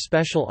 including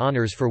special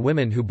honors for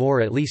women who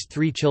bore at least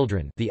 3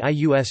 children, the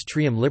Ius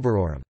Trium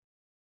Liberorum.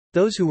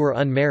 Those who were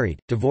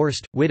unmarried,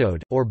 divorced,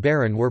 widowed, or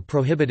barren were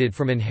prohibited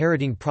from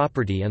inheriting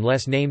property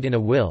unless named in a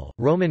will.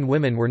 Roman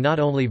women were not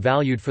only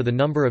valued for the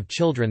number of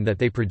children that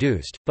they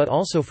produced, but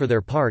also for their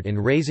part in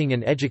raising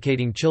and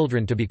educating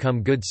children to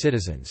become good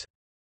citizens.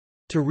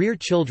 To rear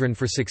children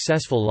for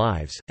successful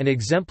lives, an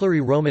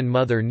exemplary Roman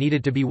mother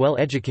needed to be well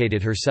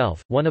educated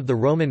herself. One of the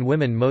Roman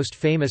women most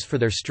famous for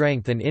their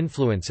strength and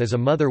influence as a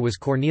mother was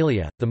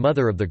Cornelia, the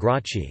mother of the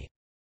Gracchi.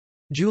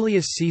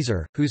 Julius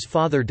Caesar, whose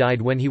father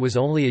died when he was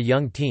only a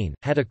young teen,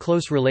 had a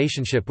close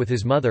relationship with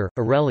his mother,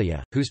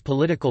 Aurelia, whose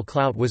political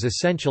clout was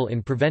essential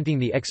in preventing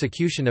the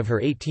execution of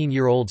her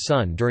 18-year-old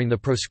son during the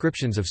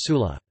proscriptions of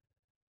Sulla.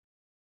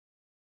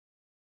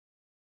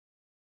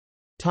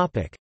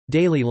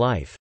 Daily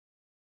life.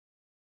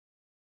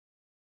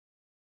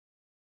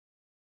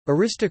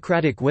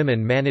 Aristocratic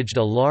women managed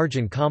a large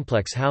and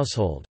complex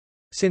household.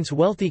 Since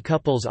wealthy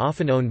couples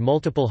often owned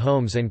multiple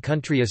homes and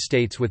country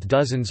estates with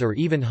dozens or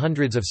even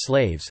hundreds of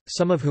slaves,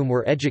 some of whom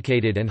were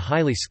educated and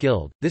highly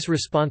skilled, this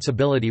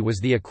responsibility was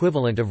the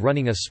equivalent of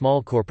running a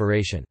small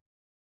corporation.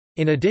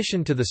 In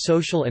addition to the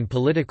social and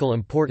political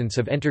importance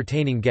of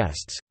entertaining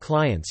guests,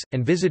 clients,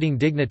 and visiting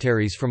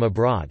dignitaries from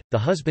abroad, the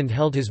husband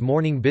held his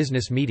morning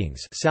business meetings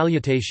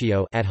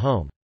salutatio at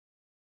home.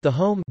 The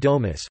home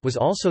domus was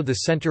also the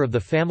center of the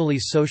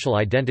family's social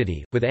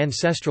identity, with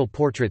ancestral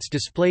portraits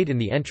displayed in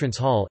the entrance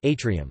hall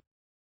atrium.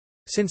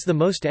 Since the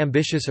most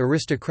ambitious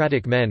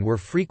aristocratic men were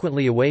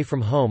frequently away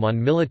from home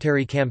on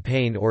military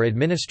campaign or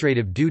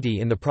administrative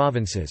duty in the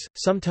provinces,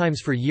 sometimes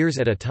for years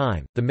at a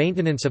time, the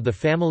maintenance of the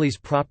family's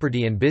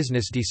property and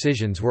business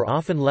decisions were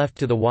often left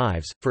to the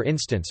wives. For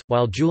instance,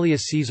 while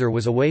Julius Caesar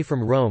was away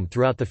from Rome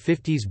throughout the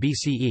 50s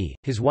BCE,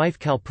 his wife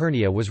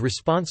Calpurnia was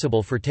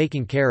responsible for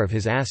taking care of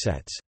his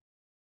assets.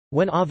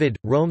 When Ovid,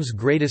 Rome's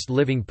greatest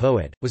living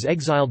poet, was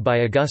exiled by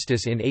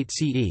Augustus in 8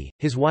 CE,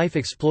 his wife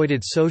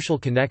exploited social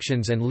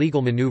connections and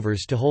legal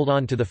maneuvers to hold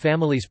on to the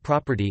family's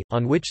property,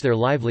 on which their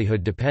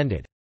livelihood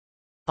depended.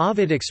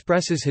 Ovid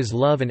expresses his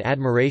love and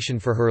admiration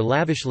for her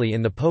lavishly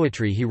in the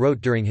poetry he wrote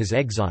during his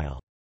exile.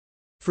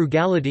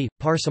 Frugality,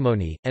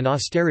 parsimony, and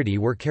austerity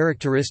were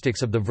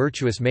characteristics of the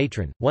virtuous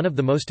matron. One of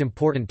the most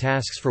important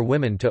tasks for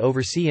women to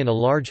oversee in a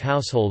large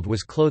household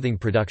was clothing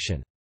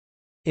production.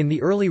 In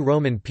the early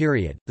Roman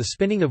period, the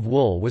spinning of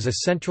wool was a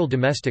central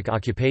domestic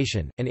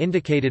occupation, and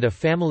indicated a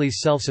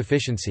family's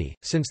self-sufficiency,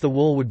 since the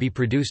wool would be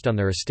produced on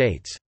their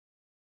estates.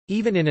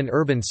 Even in an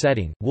urban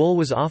setting, wool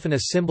was often a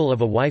symbol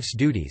of a wife's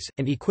duties,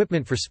 and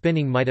equipment for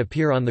spinning might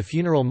appear on the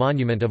funeral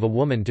monument of a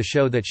woman to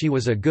show that she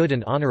was a good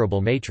and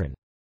honorable matron.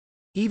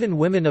 Even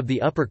women of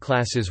the upper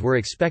classes were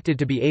expected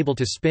to be able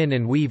to spin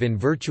and weave in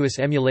virtuous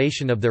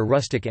emulation of their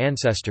rustic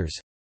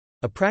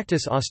ancestors—a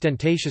practice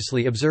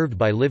ostentatiously observed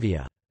by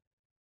Livia.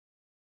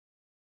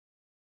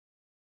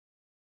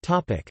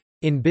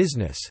 In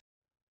business.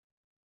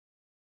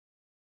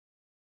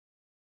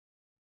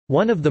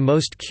 One of the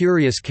most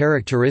curious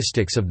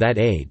characteristics of that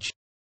age,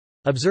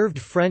 observed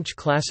French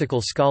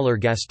classical scholar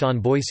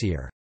Gaston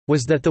Boissier,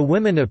 was that the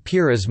women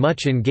appear as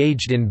much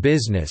engaged in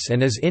business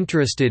and as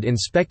interested in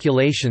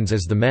speculations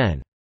as the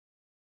men.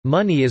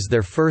 Money is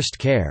their first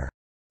care.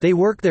 They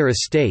work their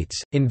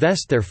estates,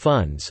 invest their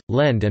funds,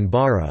 lend and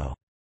borrow.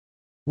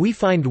 We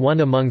find one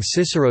among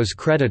Cicero's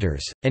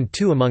creditors, and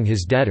two among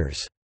his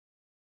debtors.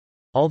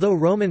 Although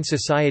Roman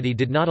society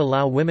did not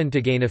allow women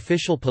to gain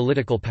official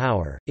political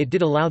power, it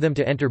did allow them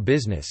to enter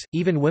business.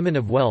 Even women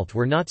of wealth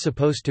were not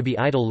supposed to be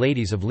idle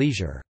ladies of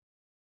leisure.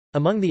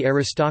 Among the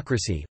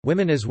aristocracy,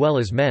 women as well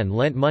as men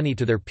lent money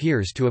to their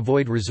peers to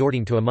avoid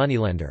resorting to a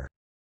moneylender.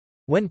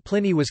 When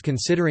Pliny was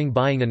considering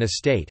buying an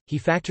estate, he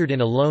factored in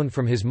a loan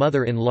from his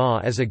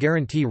mother-in-law as a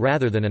guarantee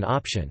rather than an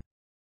option.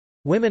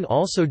 Women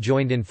also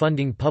joined in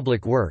funding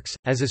public works,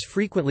 as is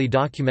frequently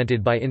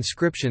documented by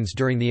inscriptions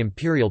during the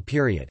imperial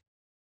period.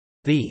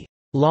 The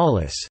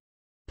lawless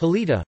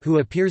Polita, who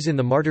appears in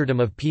the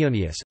martyrdom of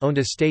Paeonius, owned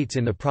estates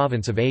in the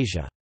province of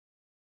Asia.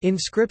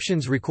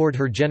 Inscriptions record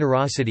her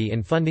generosity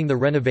in funding the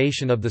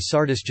renovation of the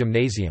Sardis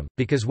Gymnasium.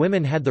 Because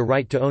women had the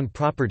right to own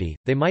property,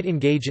 they might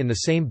engage in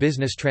the same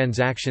business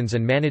transactions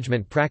and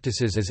management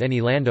practices as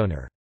any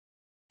landowner.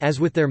 As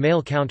with their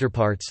male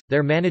counterparts,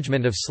 their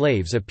management of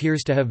slaves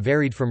appears to have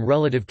varied from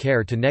relative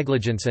care to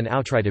negligence and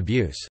outright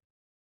abuse.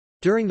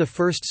 During the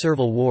First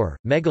Servile War,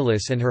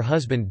 Megalus and her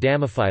husband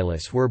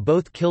Damophilus were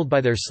both killed by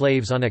their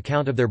slaves on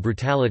account of their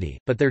brutality,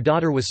 but their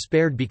daughter was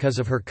spared because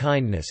of her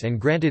kindness and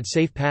granted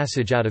safe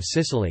passage out of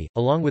Sicily,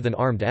 along with an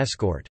armed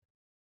escort.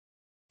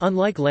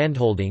 Unlike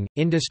landholding,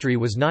 industry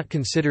was not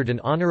considered an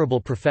honorable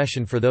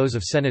profession for those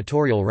of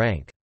senatorial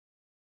rank.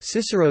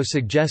 Cicero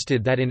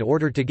suggested that in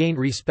order to gain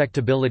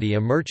respectability a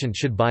merchant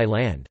should buy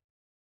land.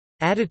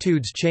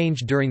 Attitudes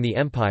changed during the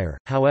empire,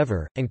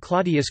 however, and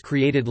Claudius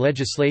created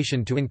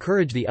legislation to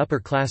encourage the upper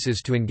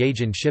classes to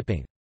engage in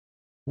shipping.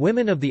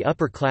 Women of the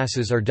upper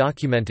classes are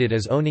documented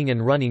as owning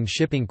and running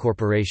shipping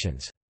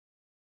corporations.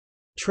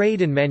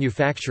 Trade and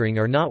manufacturing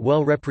are not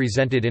well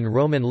represented in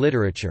Roman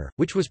literature,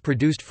 which was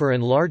produced for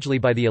and largely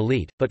by the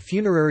elite, but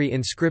funerary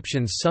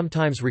inscriptions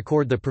sometimes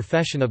record the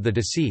profession of the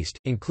deceased,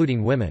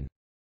 including women.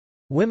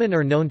 Women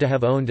are known to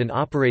have owned and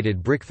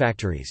operated brick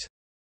factories.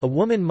 A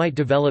woman might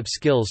develop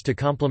skills to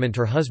complement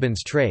her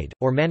husband's trade,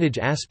 or manage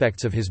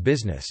aspects of his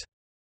business.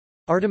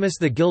 Artemis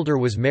the Gilder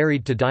was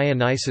married to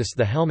Dionysus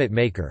the helmet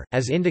maker,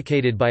 as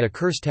indicated by a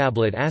curse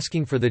tablet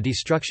asking for the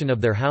destruction of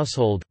their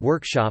household,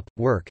 workshop,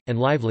 work, and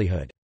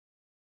livelihood.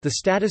 The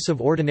status of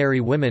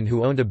ordinary women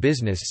who owned a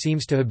business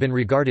seems to have been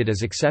regarded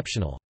as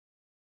exceptional.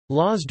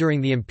 Laws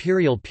during the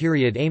imperial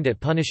period aimed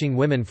at punishing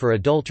women for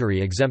adultery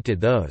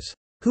exempted those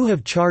who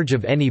have charge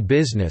of any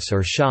business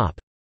or shop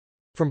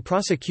from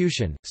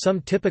prosecution.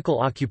 Some typical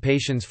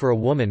occupations for a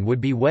woman would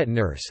be wet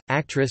nurse,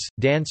 actress,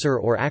 dancer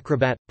or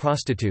acrobat,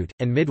 prostitute,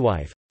 and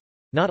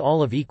midwife—not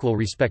all of equal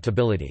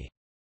respectability.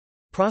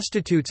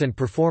 Prostitutes and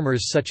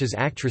performers such as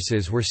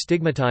actresses were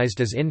stigmatized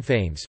as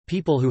infames,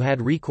 people who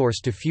had recourse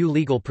to few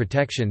legal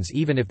protections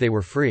even if they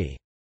were free.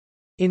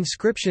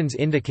 Inscriptions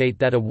indicate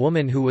that a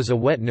woman who was a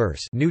wet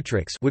nurse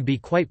would be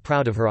quite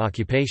proud of her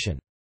occupation.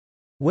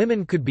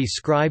 Women could be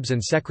scribes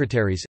and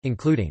secretaries,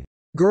 including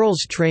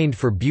girls trained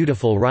for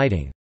beautiful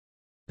writing,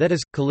 that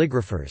is,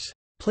 calligraphers.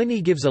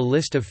 Pliny gives a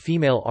list of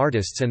female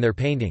artists and their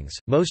paintings.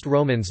 Most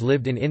Romans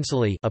lived in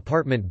insulae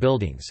apartment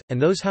buildings,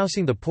 and those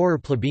housing the poorer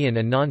plebeian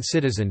and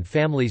non-citizen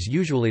families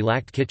usually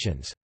lacked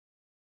kitchens.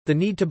 The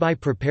need to buy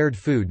prepared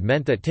food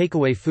meant that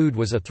takeaway food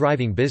was a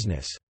thriving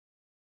business.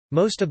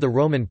 Most of the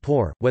Roman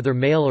poor, whether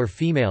male or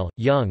female,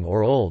 young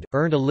or old,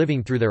 earned a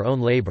living through their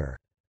own labor.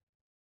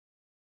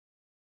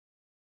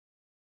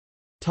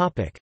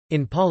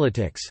 In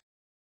politics,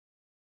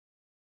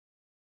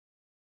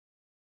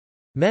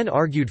 men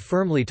argued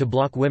firmly to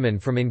block women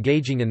from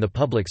engaging in the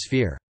public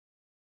sphere.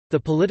 The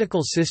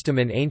political system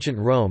in ancient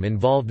Rome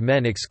involved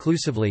men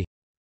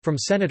exclusively—from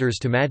senators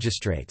to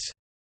magistrates.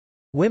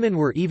 Women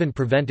were even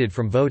prevented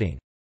from voting.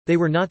 They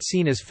were not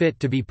seen as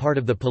fit to be part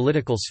of the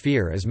political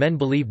sphere as men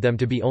believed them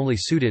to be only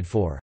suited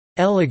for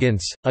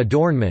elegance,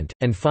 adornment,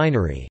 and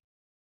finery.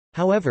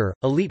 However,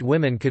 elite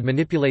women could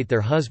manipulate their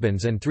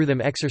husbands and through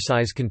them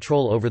exercise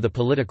control over the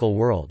political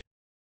world.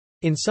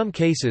 In some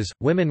cases,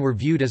 women were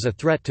viewed as a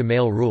threat to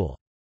male rule.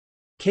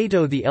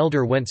 Cato the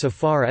Elder went so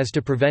far as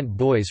to prevent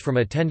boys from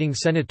attending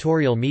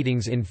senatorial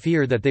meetings in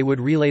fear that they would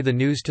relay the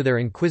news to their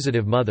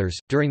inquisitive mothers.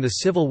 During the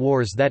civil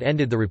wars that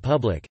ended the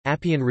Republic,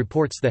 Appian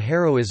reports the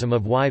heroism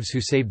of wives who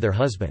saved their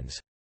husbands.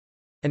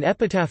 An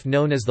epitaph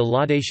known as the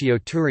Laudatio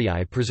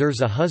Turiae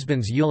preserves a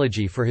husband's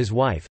eulogy for his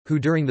wife, who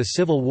during the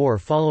civil war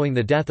following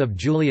the death of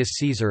Julius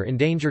Caesar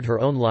endangered her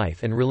own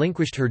life and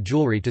relinquished her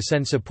jewelry to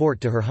send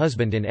support to her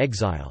husband in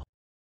exile.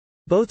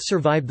 Both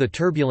survived the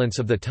turbulence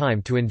of the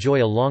time to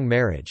enjoy a long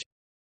marriage.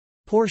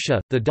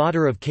 Portia, the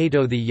daughter of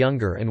Cato the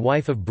Younger and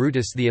wife of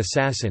Brutus the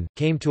assassin,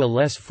 came to a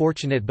less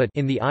fortunate but,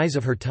 in the eyes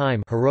of her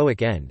time,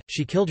 heroic end.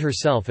 She killed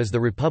herself as the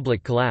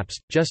Republic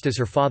collapsed, just as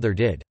her father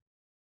did.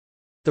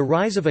 The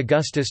rise of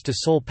Augustus to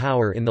sole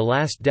power in the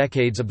last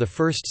decades of the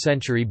 1st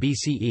century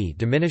BCE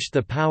diminished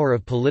the power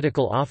of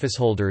political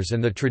officeholders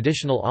and the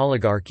traditional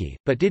oligarchy,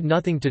 but did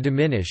nothing to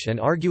diminish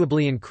and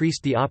arguably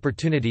increased the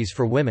opportunities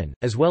for women,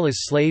 as well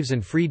as slaves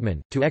and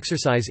freedmen, to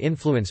exercise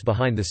influence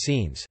behind the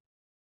scenes.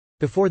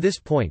 Before this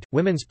point,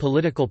 women's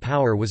political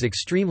power was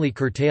extremely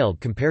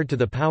curtailed compared to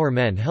the power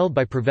men held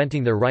by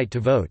preventing their right to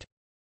vote.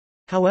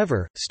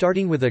 However,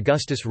 starting with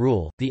Augustus'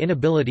 rule, the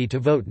inability to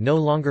vote no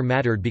longer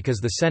mattered because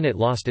the Senate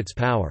lost its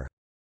power.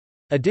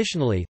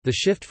 Additionally, the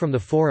shift from the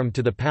forum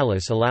to the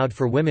palace allowed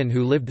for women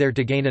who lived there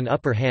to gain an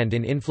upper hand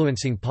in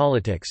influencing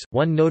politics.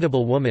 One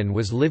notable woman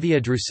was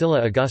Livia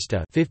Drusilla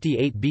Augusta,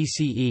 58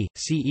 BCE,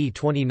 CE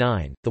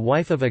 29, the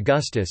wife of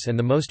Augustus and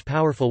the most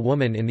powerful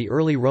woman in the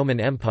early Roman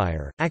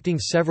Empire, acting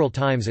several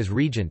times as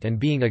regent and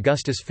being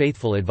Augustus'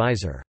 faithful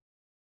advisor.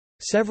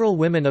 Several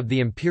women of the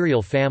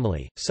imperial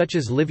family, such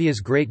as Livia's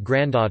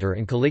great-granddaughter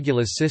and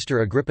Caligula's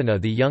sister Agrippina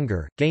the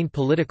Younger, gained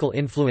political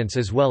influence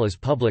as well as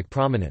public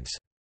prominence.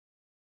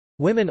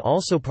 Women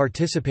also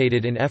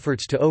participated in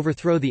efforts to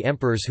overthrow the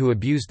emperors who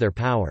abused their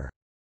power.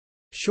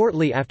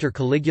 Shortly after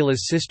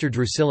Caligula's sister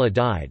Drusilla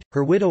died,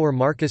 her widower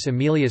Marcus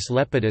Aemilius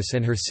Lepidus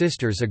and her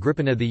sisters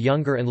Agrippina the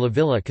Younger and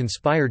Livilla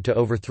conspired to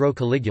overthrow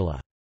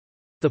Caligula.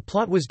 The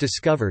plot was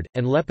discovered,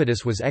 and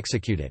Lepidus was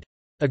executed.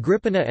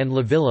 Agrippina and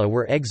Livilla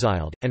were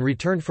exiled, and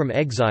returned from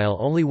exile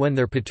only when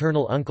their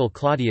paternal uncle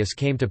Claudius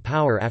came to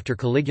power after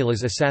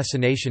Caligula's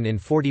assassination in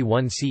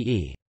 41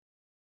 CE.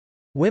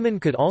 Women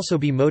could also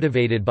be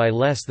motivated by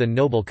less than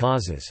noble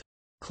causes.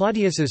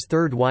 Claudius's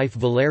third wife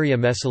Valeria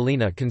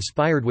Messalina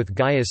conspired with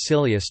Gaius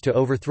Silius to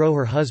overthrow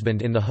her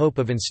husband in the hope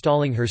of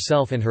installing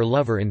herself and her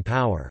lover in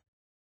power.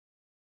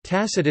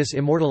 Tacitus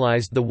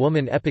immortalized the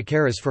woman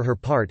Epicharis for her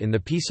part in the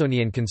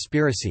Pisonian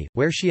conspiracy,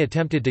 where she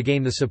attempted to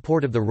gain the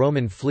support of the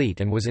Roman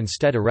fleet and was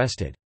instead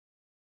arrested.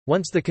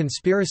 Once the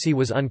conspiracy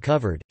was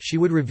uncovered, she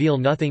would reveal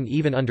nothing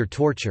even under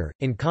torture,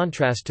 in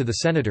contrast to the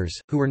senators,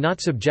 who were not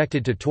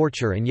subjected to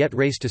torture and yet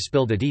raced to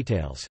spill the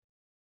details.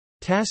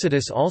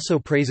 Tacitus also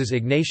praises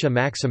Ignatia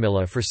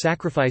Maximilla for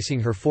sacrificing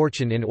her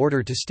fortune in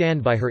order to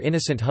stand by her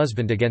innocent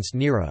husband against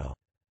Nero.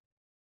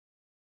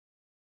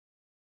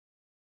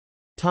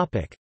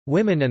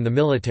 Women and the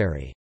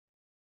military.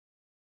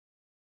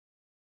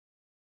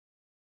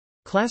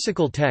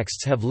 Classical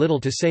texts have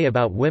little to say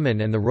about women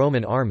and the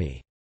Roman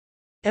army.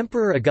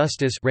 Emperor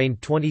Augustus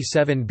reigned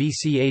 27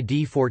 BC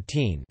AD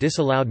 14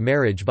 disallowed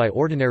marriage by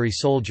ordinary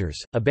soldiers,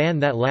 a ban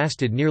that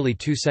lasted nearly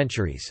 2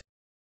 centuries.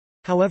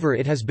 However,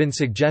 it has been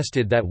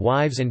suggested that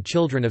wives and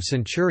children of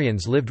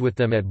centurions lived with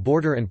them at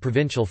border and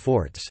provincial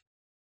forts.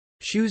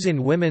 Shoes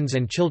in women's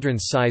and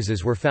children's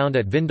sizes were found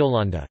at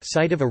Vindolanda,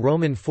 site of a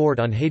Roman fort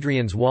on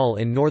Hadrian's Wall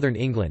in northern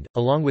England,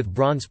 along with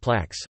bronze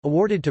plaques,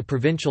 awarded to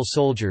provincial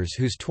soldiers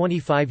whose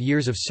 25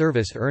 years of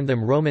service earned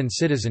them Roman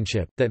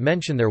citizenship, that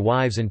mention their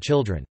wives and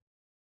children.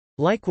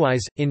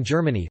 Likewise, in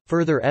Germany,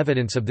 further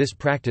evidence of this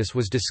practice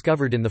was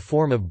discovered in the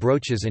form of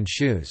brooches and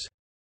shoes.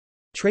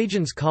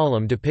 Trajan's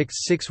column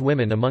depicts 6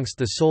 women amongst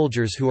the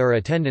soldiers who are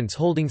attendants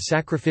holding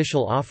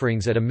sacrificial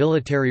offerings at a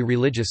military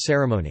religious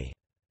ceremony.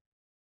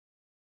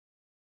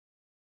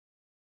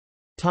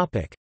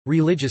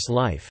 Religious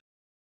life.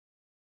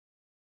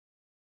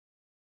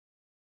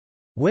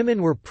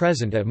 Women were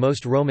present at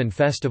most Roman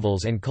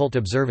festivals and cult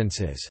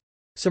observances.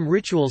 Some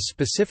rituals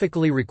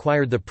specifically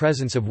required the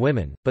presence of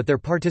women, but their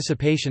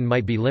participation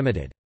might be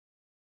limited.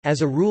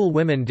 As a rule,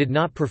 women did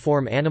not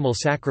perform animal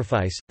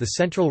sacrifice, the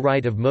central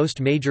rite of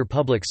most major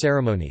public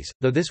ceremonies,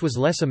 though this was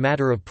less a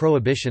matter of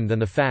prohibition than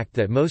the fact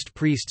that most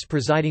priests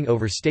presiding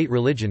over state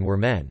religion were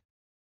men.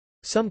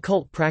 Some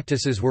cult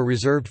practices were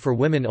reserved for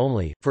women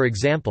only, for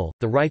example,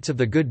 the rites of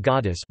the good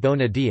goddess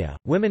Bona Dea.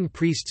 Women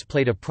priests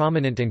played a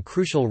prominent and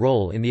crucial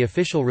role in the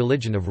official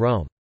religion of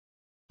Rome.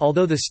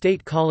 Although the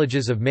state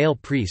colleges of male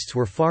priests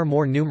were far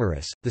more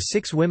numerous, the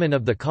 6 women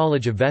of the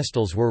College of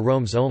Vestals were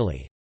Rome's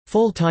only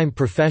full-time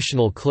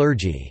professional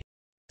clergy.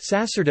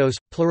 Sacerdos,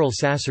 plural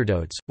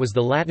sacerdotes, was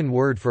the Latin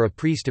word for a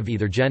priest of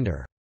either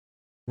gender.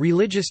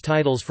 Religious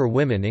titles for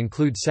women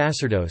include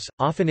sacerdos,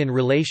 often in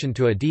relation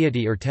to a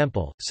deity or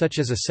temple, such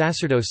as a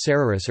sacerdos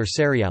ceraris or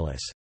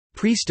cerialis,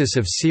 priestess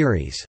of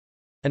Ceres,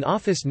 an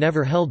office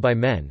never held by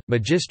men,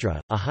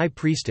 magistra, a high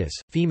priestess,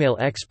 female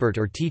expert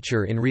or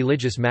teacher in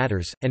religious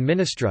matters, and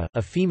ministra,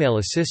 a female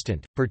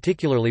assistant,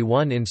 particularly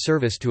one in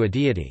service to a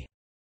deity.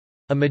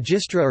 A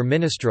magistra or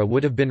ministra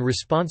would have been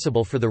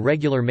responsible for the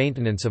regular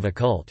maintenance of a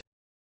cult.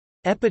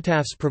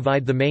 Epitaphs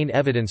provide the main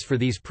evidence for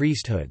these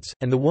priesthoods,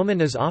 and the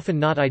woman is often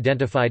not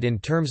identified in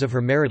terms of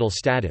her marital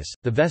status.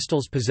 The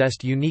Vestals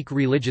possessed unique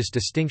religious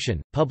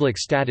distinction, public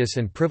status,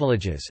 and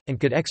privileges, and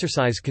could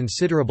exercise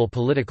considerable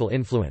political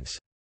influence.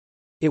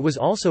 It was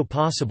also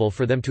possible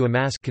for them to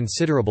amass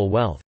considerable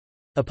wealth.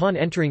 Upon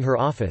entering her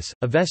office,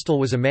 a Vestal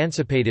was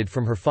emancipated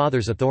from her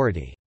father's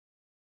authority.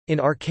 In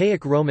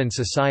archaic Roman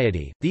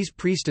society, these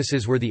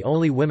priestesses were the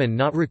only women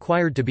not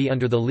required to be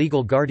under the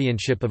legal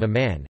guardianship of a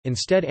man,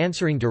 instead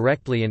answering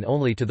directly and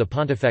only to the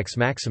Pontifex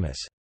Maximus.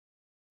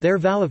 Their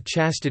vow of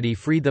chastity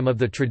freed them of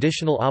the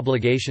traditional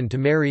obligation to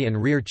marry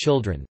and rear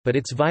children, but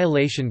its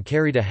violation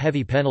carried a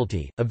heavy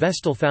penalty. A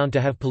Vestal found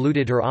to have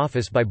polluted her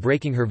office by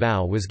breaking her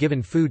vow was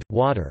given food,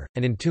 water,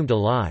 and entombed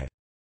alive.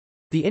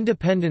 The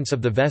independence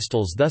of the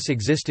Vestals thus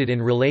existed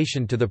in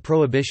relation to the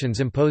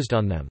prohibitions imposed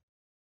on them.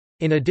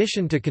 In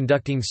addition to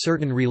conducting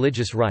certain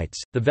religious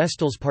rites, the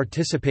Vestals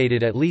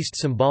participated at least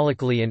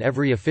symbolically in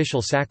every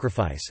official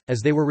sacrifice,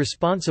 as they were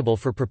responsible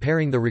for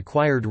preparing the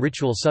required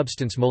ritual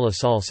substance mola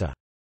salsa.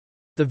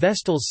 The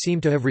Vestals seem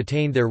to have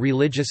retained their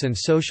religious and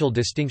social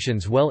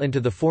distinctions well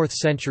into the 4th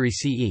century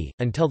CE,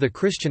 until the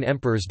Christian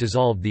emperors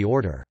dissolved the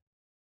order.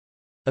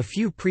 A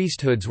few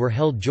priesthoods were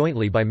held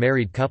jointly by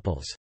married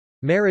couples.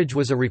 Marriage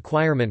was a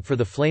requirement for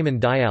the Flamen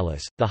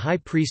Dialis, the high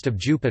priest of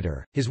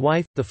Jupiter. His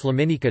wife, the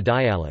Flaminica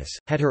Dialis,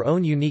 had her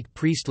own unique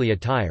priestly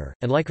attire,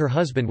 and like her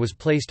husband was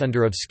placed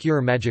under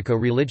obscure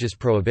magico-religious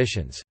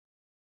prohibitions.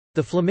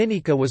 The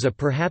Flaminica was a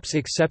perhaps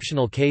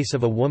exceptional case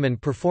of a woman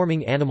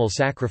performing animal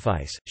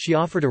sacrifice. She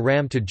offered a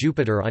ram to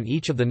Jupiter on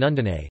each of the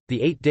Nundinae, the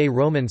 8-day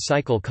Roman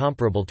cycle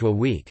comparable to a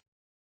week.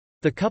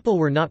 The couple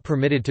were not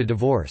permitted to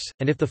divorce,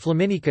 and if the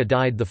Flaminica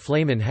died, the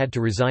Flamen had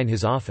to resign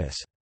his office.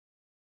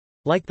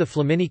 Like the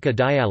Flaminica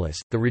Dialis,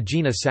 the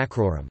Regina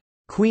Sacrorum,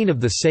 Queen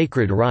of the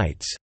Sacred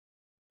Rites,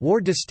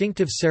 wore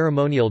distinctive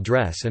ceremonial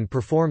dress and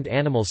performed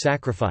animal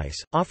sacrifice,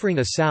 offering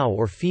a sow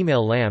or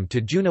female lamb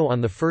to Juno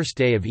on the first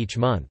day of each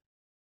month.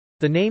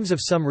 The names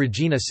of some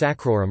Regina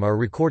Sacrorum are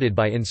recorded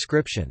by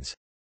inscriptions.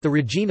 The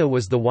Regina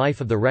was the wife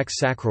of the Rex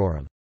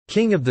Sacrorum,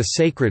 King of the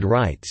Sacred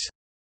Rites,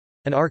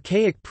 an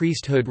archaic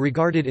priesthood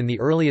regarded in the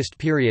earliest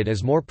period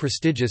as more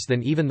prestigious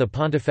than even the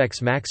Pontifex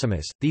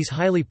Maximus. These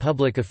highly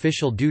public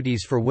official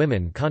duties for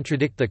women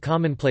contradict the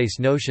commonplace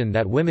notion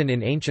that women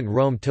in ancient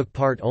Rome took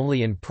part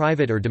only in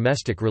private or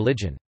domestic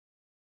religion.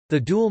 The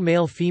dual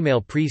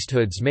male-female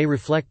priesthoods may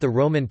reflect the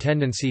Roman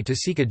tendency to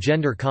seek a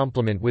gender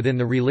complement within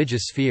the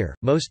religious sphere.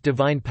 Most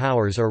divine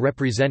powers are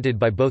represented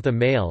by both a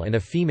male and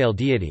a female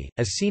deity,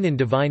 as seen in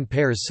divine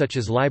pairs such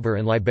as Liber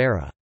and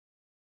Libera.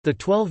 The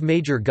 12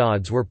 major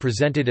gods were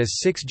presented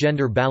as 6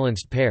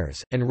 gender-balanced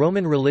pairs, and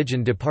Roman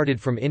religion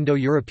departed from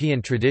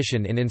Indo-European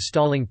tradition in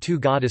installing 2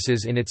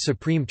 goddesses in its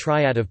supreme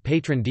triad of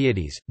patron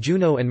deities,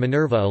 Juno and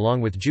Minerva along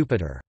with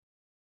Jupiter.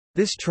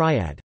 This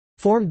triad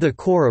formed the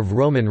core of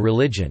Roman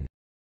religion.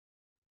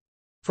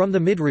 From the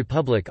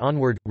mid-Republic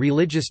onward,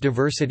 religious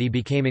diversity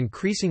became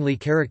increasingly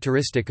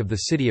characteristic of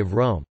the city of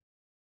Rome.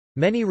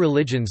 Many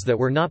religions that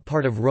were not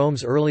part of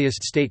Rome's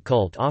earliest state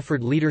cult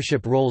offered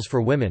leadership roles for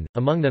women,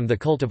 among them the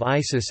cult of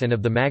Isis and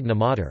of the Magna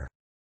Mater.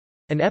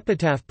 An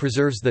epitaph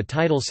preserves the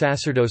title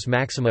Sacerdos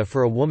Maxima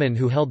for a woman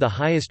who held the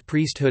highest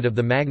priesthood of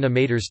the Magna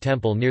Mater's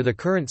temple near the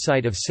current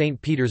site of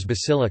St. Peter's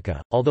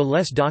Basilica. Although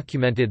less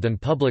documented than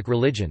public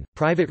religion,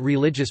 private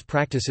religious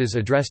practices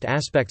addressed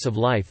aspects of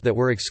life that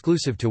were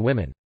exclusive to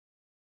women.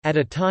 At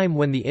a time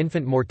when the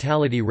infant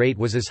mortality rate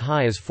was as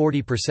high as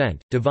 40%,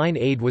 divine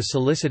aid was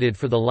solicited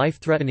for the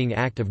life-threatening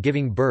act of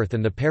giving birth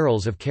and the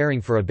perils of caring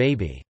for a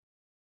baby.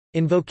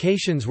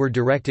 Invocations were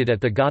directed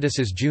at the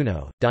goddesses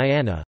Juno,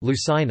 Diana,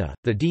 Lucina,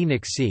 the Dea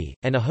Nixie,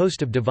 and a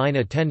host of divine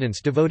attendants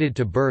devoted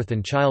to birth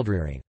and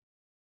childrearing.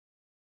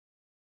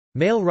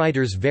 Male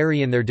writers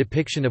vary in their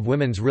depiction of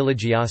women's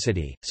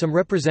religiosity. Some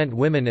represent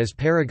women as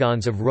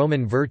paragons of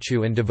Roman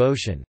virtue and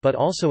devotion, but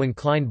also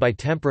inclined by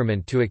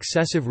temperament to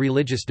excessive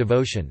religious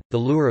devotion, the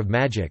lure of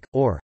magic,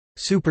 or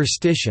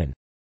superstition.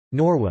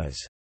 Nor was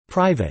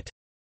private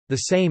the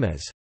same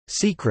as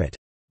secret.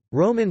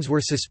 Romans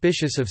were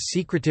suspicious of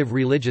secretive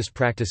religious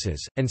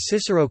practices, and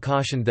Cicero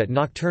cautioned that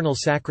nocturnal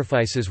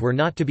sacrifices were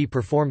not to be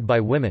performed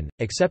by women,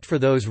 except for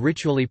those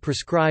ritually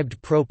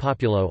prescribed pro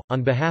populo,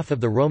 on behalf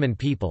of the Roman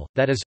people,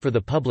 that is, for the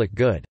public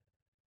good.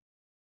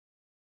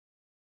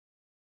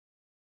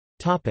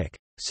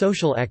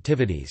 Social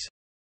activities.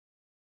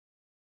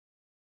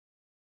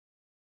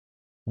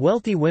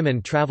 Wealthy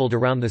women traveled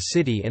around the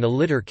city in a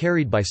litter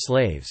carried by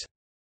slaves.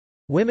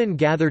 Women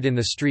gathered in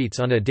the streets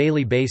on a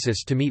daily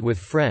basis to meet with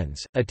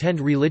friends,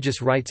 attend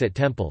religious rites at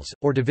temples,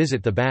 or to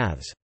visit the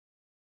baths.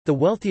 The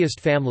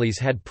wealthiest families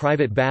had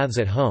private baths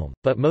at home,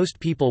 but most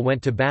people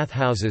went to bath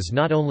houses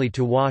not only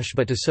to wash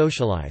but to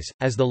socialize,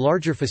 as the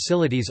larger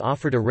facilities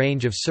offered a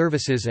range of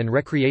services and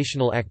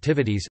recreational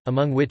activities,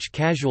 among which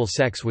casual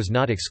sex was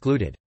not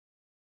excluded.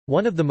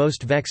 One of the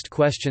most vexed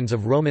questions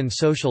of Roman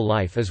social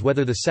life is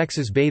whether the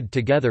sexes bathed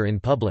together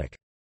in public.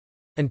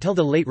 Until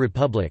the late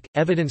Republic,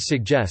 evidence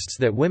suggests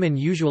that women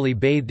usually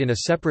bathed in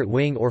a separate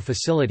wing or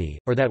facility,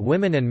 or that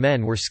women and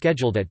men were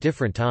scheduled at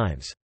different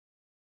times.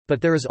 But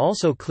there is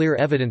also clear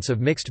evidence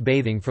of mixed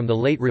bathing from the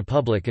late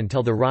Republic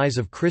until the rise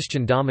of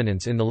Christian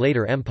dominance in the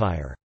later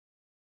Empire.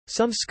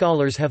 Some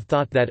scholars have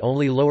thought that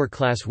only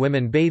lower-class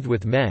women bathe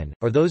with men,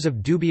 or those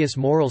of dubious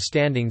moral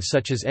standing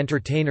such as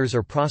entertainers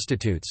or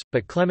prostitutes,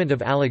 but Clement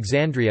of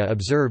Alexandria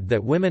observed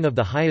that women of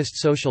the highest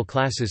social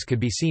classes could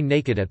be seen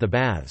naked at the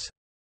baths.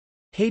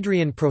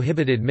 Hadrian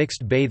prohibited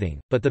mixed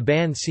bathing, but the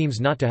ban seems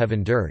not to have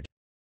endured.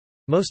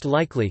 Most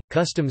likely,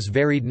 customs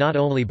varied not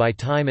only by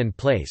time and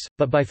place,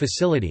 but by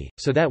facility,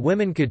 so that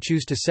women could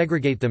choose to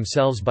segregate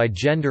themselves by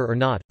gender or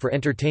not. For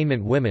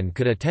entertainment, women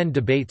could attend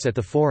debates at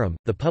the Forum,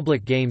 the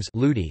public games,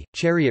 ludi,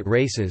 chariot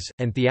races,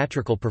 and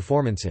theatrical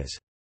performances.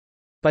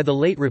 By the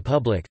late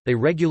Republic, they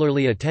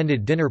regularly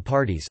attended dinner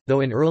parties, though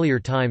in earlier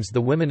times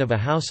the women of a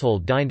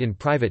household dined in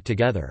private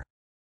together.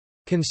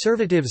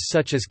 Conservatives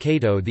such as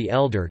Cato the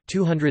Elder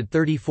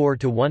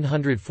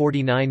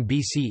 234–149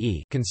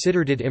 BCE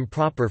considered it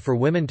improper for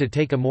women to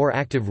take a more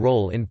active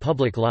role in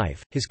public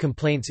life. His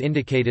complaints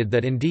indicated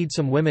that indeed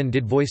some women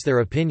did voice their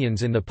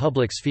opinions in the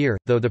public sphere,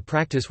 though the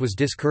practice was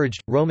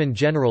discouraged. Roman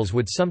generals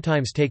would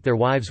sometimes take their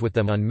wives with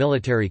them on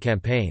military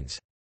campaigns.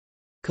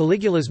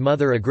 Caligula's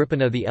mother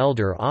Agrippina the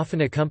Elder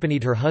often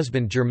accompanied her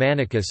husband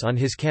Germanicus on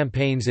his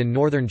campaigns in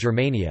northern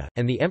Germania,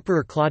 and the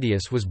Emperor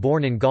Claudius was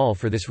born in Gaul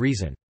for this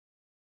reason.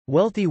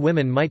 Wealthy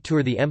women might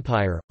tour the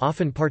empire,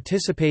 often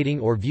participating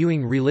or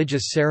viewing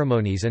religious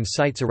ceremonies and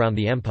sites around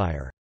the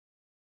empire.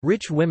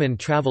 Rich women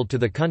traveled to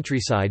the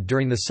countryside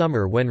during the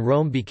summer when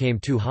Rome became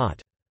too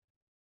hot.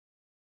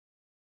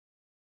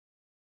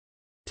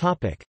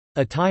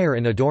 Attire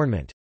and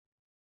adornment.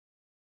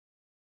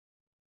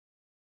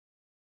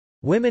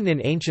 Women in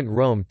ancient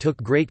Rome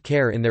took great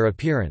care in their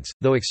appearance,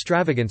 though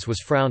extravagance was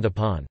frowned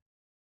upon.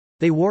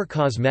 They wore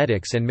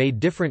cosmetics and made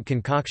different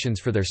concoctions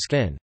for their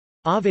skin.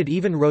 Ovid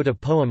even wrote a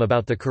poem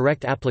about the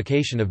correct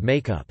application of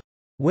makeup.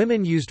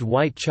 Women used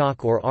white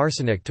chalk or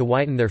arsenic to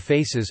whiten their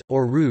faces,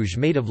 or rouge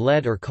made of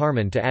lead or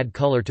carmine to add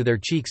color to their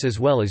cheeks, as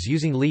well as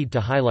using lead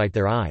to highlight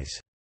their eyes.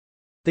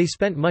 They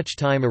spent much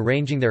time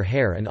arranging their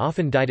hair and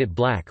often dyed it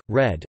black,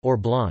 red, or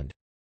blonde.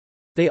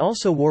 They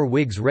also wore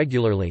wigs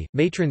regularly.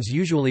 Matrons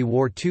usually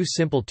wore two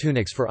simple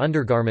tunics for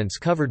undergarments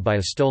covered by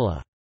a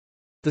stola.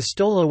 The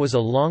stola was a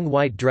long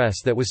white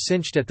dress that was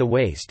cinched at the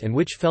waist and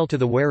which fell to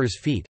the wearer's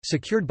feet,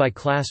 secured by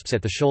clasps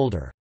at the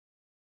shoulder.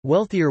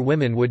 Wealthier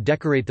women would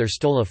decorate their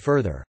stola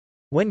further.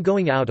 When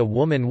going out, a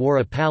woman wore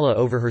a palla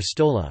over her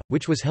stola,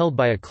 which was held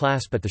by a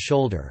clasp at the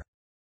shoulder.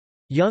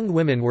 Young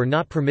women were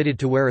not permitted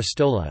to wear a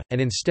stola, and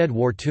instead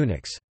wore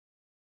tunics.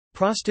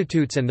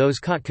 Prostitutes and those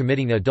caught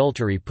committing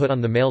adultery put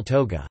on the male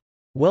toga.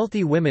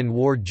 Wealthy women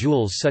wore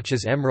jewels such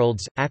as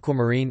emeralds,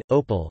 aquamarine,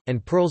 opal,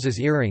 and pearls as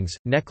earrings,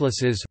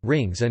 necklaces,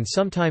 rings, and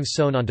sometimes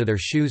sewn onto their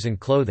shoes and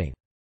clothing.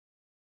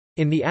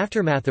 In the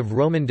aftermath of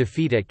Roman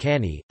defeat at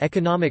Cannae,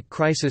 economic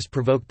crisis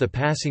provoked the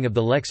passing of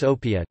the Lex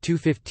Oppia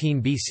 215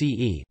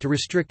 BCE to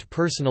restrict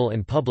personal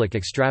and public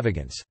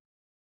extravagance.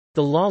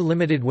 The law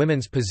limited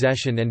women's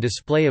possession and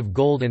display of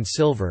gold and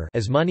silver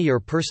as money or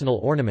personal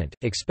ornament,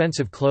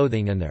 expensive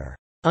clothing, and their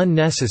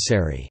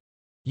unnecessary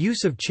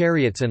use of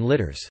chariots and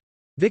litters.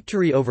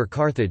 Victory over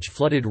Carthage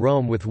flooded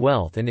Rome with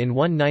wealth, and in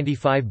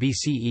 195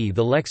 BCE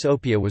the Lex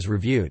Oppia was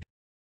reviewed.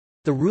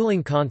 The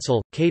ruling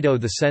consul, Cato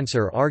the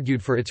Censor,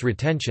 argued for its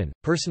retention.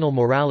 Personal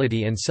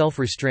morality and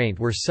self-restraint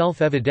were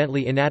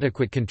self-evidently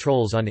inadequate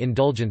controls on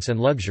indulgence and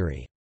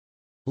luxury.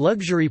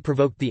 Luxury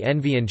provoked the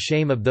envy and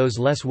shame of those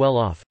less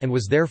well-off, and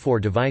was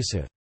therefore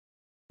divisive.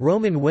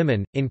 Roman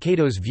women, in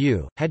Cato's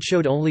view, had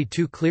showed only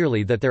too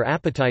clearly that their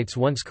appetites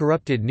once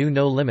corrupted knew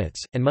no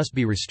limits, and must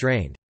be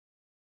restrained.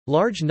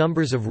 Large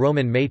numbers of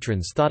Roman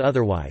matrons thought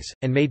otherwise,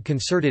 and made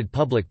concerted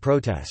public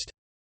protest.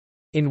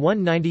 In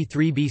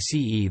 193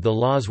 BCE the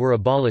laws were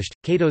abolished.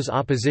 Cato's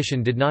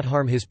opposition did not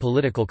harm his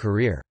political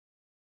career.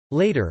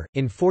 Later,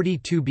 in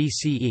 42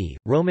 BCE,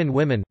 Roman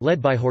women,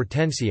 led by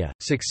Hortensia,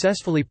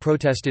 successfully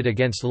protested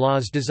against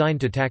laws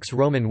designed to tax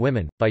Roman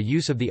women, by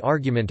use of the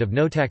argument of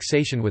no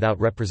taxation without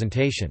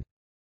representation.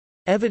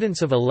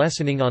 Evidence of a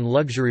lessening on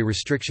luxury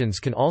restrictions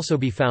can also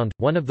be found.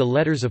 One of the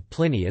letters of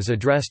Pliny is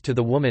addressed to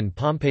the woman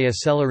Pompeia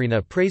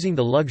Celerina, praising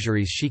the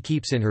luxuries she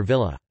keeps in her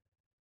villa.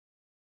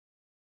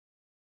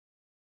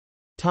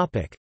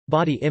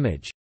 Body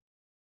image.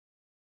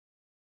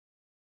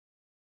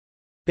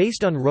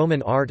 Based on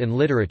Roman art and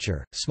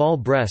literature, small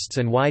breasts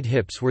and wide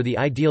hips were the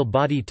ideal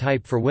body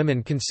type for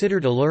women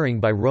considered alluring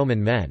by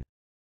Roman men.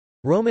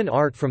 Roman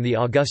art from the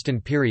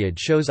Augustan period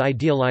shows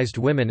idealized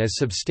women as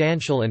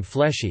substantial and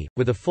fleshy,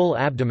 with a full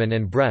abdomen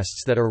and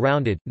breasts that are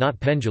rounded, not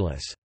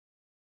pendulous.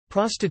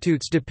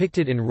 Prostitutes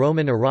depicted in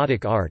Roman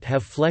erotic art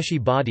have fleshy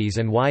bodies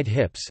and wide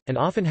hips, and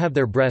often have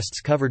their breasts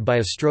covered by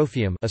a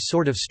strophium, a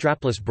sort of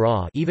strapless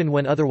bra, even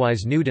when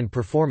otherwise nude and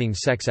performing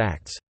sex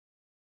acts.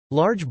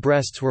 Large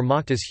breasts were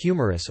mocked as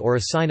humorous or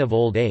a sign of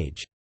old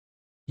age.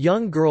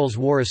 Young girls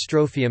wore a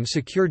strophium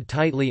secured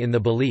tightly in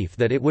the belief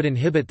that it would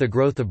inhibit the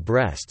growth of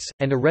breasts,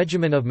 and a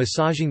regimen of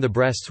massaging the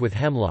breasts with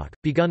hemlock,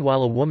 begun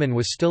while a woman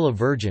was still a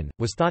virgin,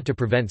 was thought to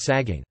prevent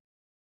sagging.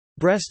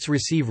 Breasts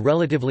receive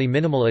relatively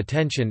minimal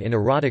attention in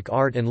erotic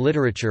art and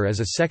literature as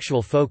a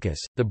sexual focus.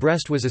 The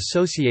breast was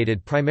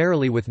associated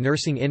primarily with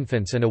nursing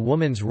infants and a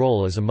woman's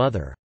role as a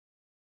mother.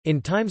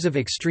 In times of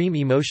extreme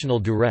emotional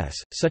duress,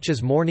 such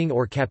as mourning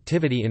or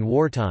captivity in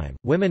wartime,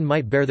 women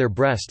might bare their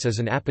breasts as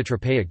an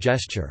apotropaic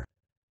gesture.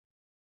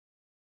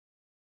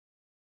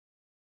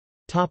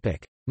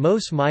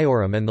 Mos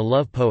Maiorum and the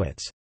love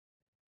poets.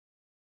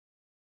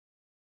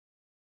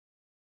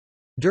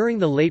 During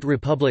the late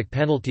Republic,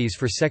 penalties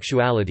for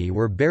sexuality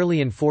were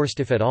barely enforced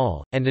if at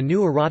all, and a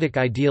new erotic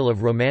ideal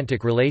of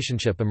romantic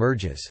relationship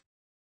emerges.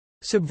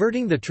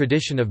 Subverting the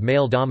tradition of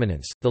male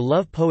dominance, the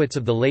love poets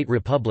of the late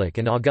Republic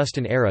and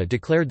Augustan era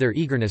declared their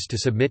eagerness to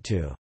submit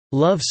to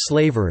love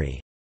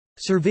slavery,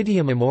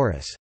 servitium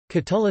amoris.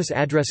 Catullus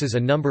addresses a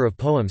number of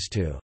poems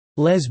to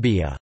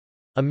Lesbia,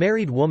 a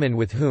married woman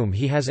with whom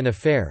he has an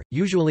affair,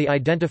 usually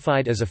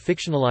identified as a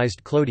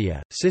fictionalized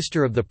Clodia,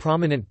 sister of the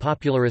prominent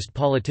popularist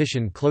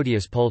politician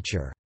Clodius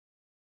Pulcher.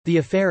 The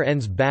affair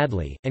ends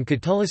badly, and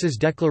Catullus's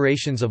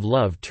declarations of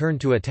love turn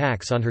to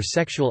attacks on her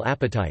sexual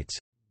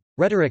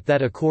appetites—rhetoric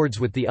that accords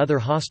with the other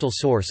hostile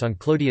source on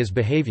Clodia's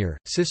behavior,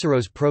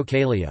 Cicero's Pro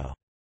Caelio.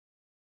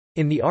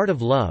 In The Art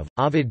of Love,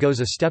 Ovid goes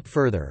a step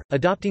further,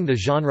 adopting the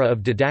genre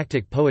of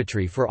didactic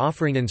poetry for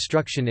offering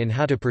instruction in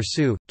how to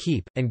pursue,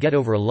 keep, and get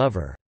over a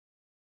lover.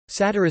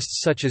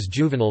 Satirists such as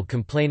Juvenal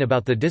complain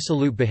about the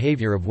dissolute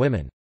behavior of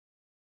women.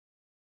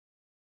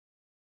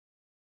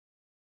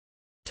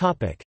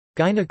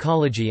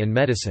 Gynecology and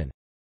medicine.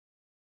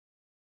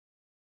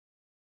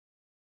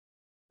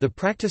 The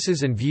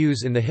practices and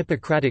views in the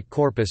Hippocratic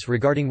corpus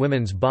regarding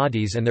women's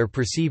bodies and their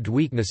perceived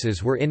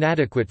weaknesses were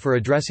inadequate for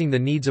addressing the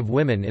needs of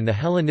women in the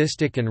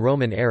Hellenistic and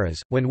Roman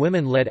eras, when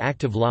women led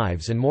active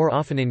lives and more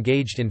often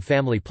engaged in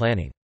family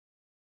planning.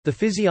 The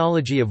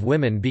physiology of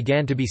women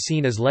began to be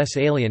seen as less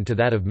alien to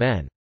that of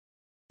men.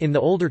 In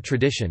the older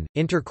tradition,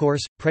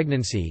 intercourse,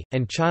 pregnancy,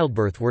 and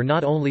childbirth were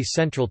not only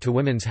central to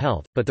women's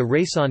health, but the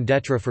raison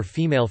d'être for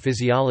female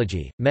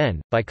physiology.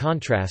 Men, by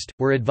contrast,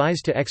 were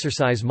advised to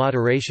exercise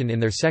moderation in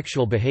their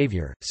sexual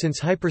behavior, since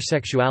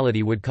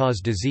hypersexuality would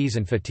cause disease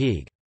and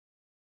fatigue.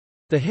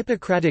 The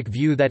Hippocratic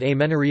view that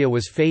amenorrhea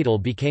was fatal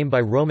became by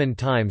Roman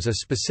times a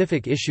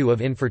specific issue of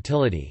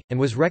infertility, and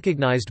was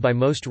recognized by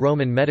most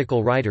Roman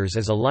medical writers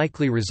as a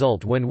likely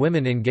result when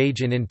women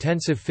engage in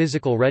intensive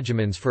physical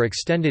regimens for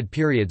extended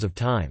periods of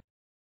time.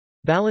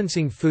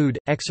 Balancing food,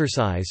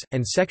 exercise,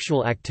 and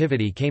sexual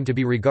activity came to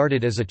be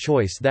regarded as a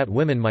choice that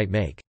women might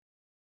make.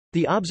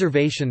 The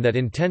observation that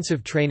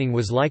intensive training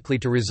was likely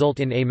to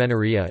result in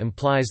amenorrhea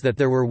implies that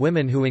there were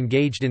women who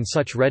engaged in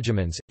such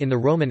regimens. In the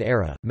Roman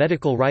era,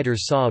 medical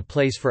writers saw a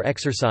place for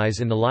exercise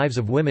in the lives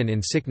of women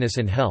in sickness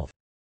and health.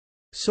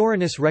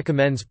 Soranus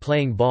recommends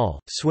playing ball,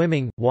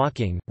 swimming,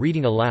 walking,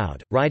 reading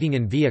aloud, riding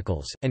in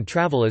vehicles, and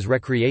travel as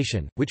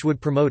recreation, which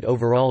would promote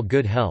overall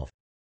good health.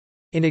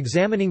 In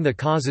examining the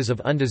causes of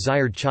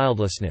undesired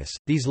childlessness,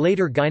 these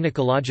later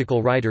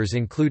gynecological writers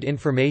include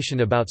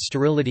information about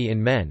sterility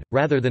in men,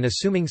 rather than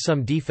assuming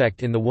some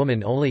defect in the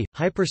woman only.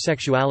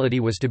 Hypersexuality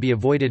was to be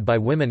avoided by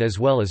women as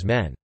well as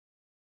men.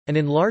 An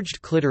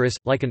enlarged clitoris,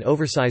 like an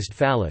oversized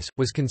phallus,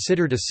 was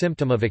considered a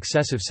symptom of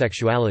excessive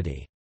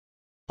sexuality.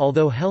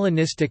 Although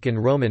Hellenistic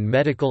and Roman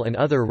medical and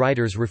other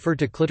writers refer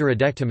to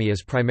clitoridectomy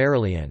as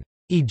primarily an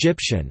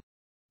Egyptian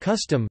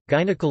custom,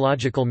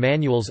 gynecological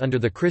manuals under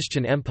the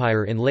Christian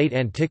Empire in late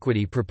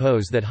antiquity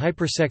propose that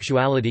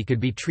hypersexuality could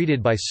be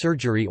treated by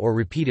surgery or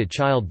repeated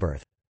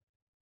childbirth.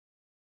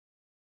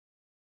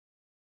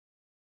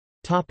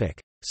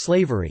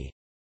 Slavery.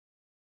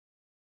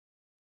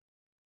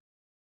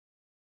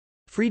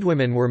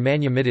 Freedwomen were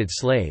manumitted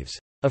slaves.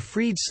 A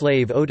freed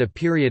slave owed a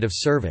period of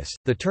service,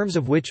 the terms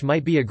of which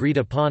might be agreed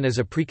upon as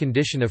a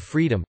precondition of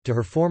freedom, to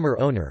her former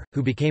owner,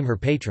 who became her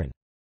patron.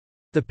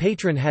 The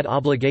patron had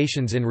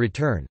obligations in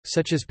return,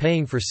 such as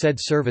paying for said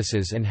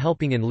services and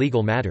helping in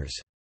legal matters.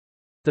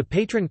 The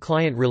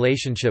patron-client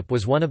relationship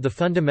was one of the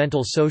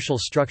fundamental social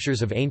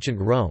structures of ancient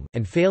Rome,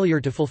 and failure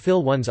to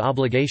fulfill one's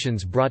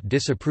obligations brought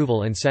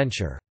disapproval and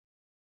censure.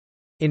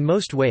 In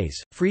most ways,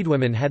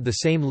 freedwomen had the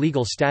same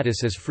legal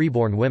status as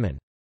freeborn women.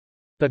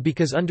 But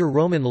because under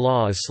Roman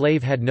law a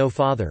slave had no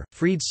father,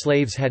 freed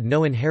slaves had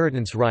no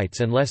inheritance rights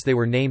unless they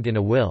were named in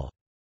a will.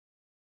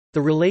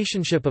 The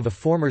relationship of a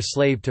former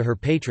slave to her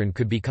patron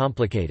could be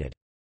complicated.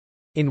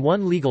 In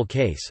one legal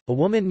case, a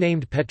woman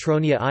named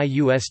Petronia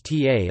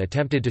Iusta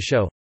attempted to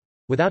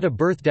show—without a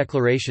birth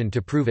declaration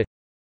to prove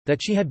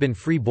it—that she had been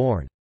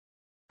free-born.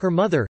 Her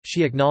mother,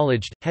 she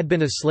acknowledged, had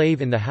been a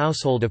slave in the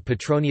household of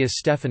Petronius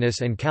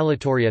Stephanus and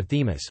Calatoria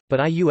Themis,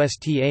 but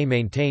Iusta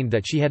maintained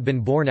that she had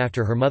been born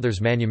after her mother's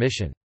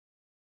manumission.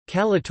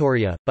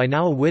 Calatoria, by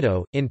now a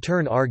widow, in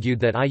turn argued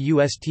that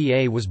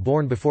Iusta was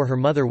born before her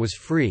mother was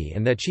free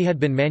and that she had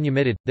been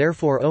manumitted,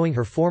 therefore owing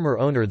her former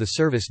owner the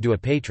service due a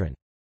patron.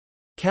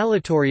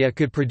 Calatoria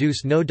could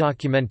produce no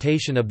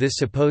documentation of this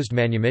supposed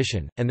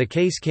manumission, and the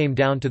case came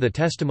down to the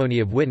testimony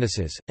of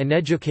witnesses.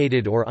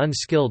 Uneducated or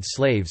unskilled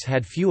slaves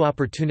had few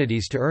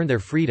opportunities to earn their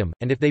freedom,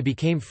 and if they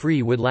became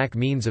free would lack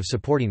means of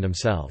supporting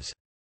themselves.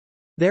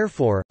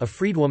 Therefore, a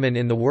freedwoman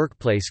in the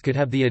workplace could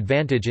have the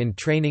advantage in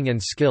training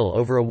and skill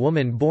over a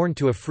woman born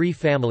to a free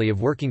family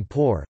of working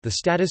poor. The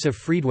status of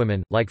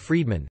freedwomen, like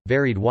freedmen,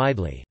 varied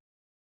widely.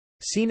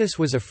 Caenis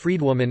was a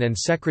freedwoman and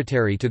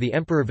secretary to the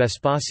Emperor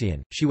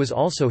Vespasian, she was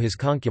also his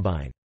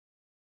concubine.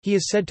 He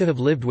is said to have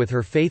lived with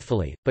her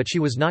faithfully, but she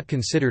was not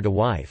considered a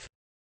wife.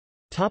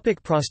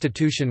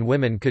 Prostitution.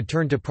 Women could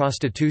turn to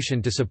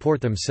prostitution to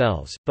support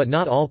themselves, but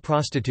not all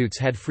prostitutes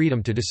had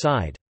freedom to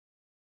decide.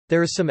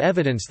 There is some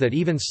evidence that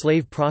even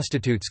slave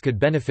prostitutes could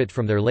benefit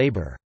from their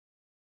labor.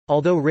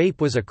 Although rape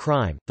was a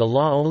crime, the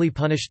law only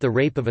punished the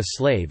rape of a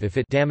slave if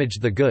it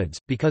damaged the goods,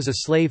 because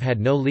a slave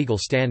had no legal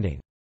standing.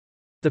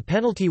 The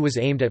penalty was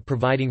aimed at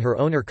providing her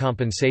owner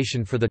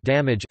compensation for the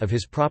damage of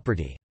his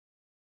property.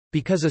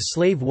 Because a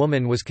slave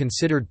woman was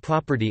considered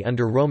property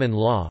under Roman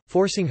law,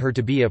 forcing her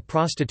to be a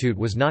prostitute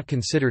was not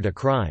considered a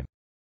crime.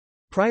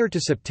 Prior to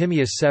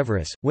Septimius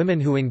Severus,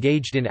 women who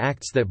engaged in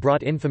acts that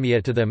brought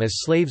infamia to them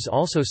as slaves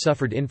also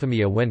suffered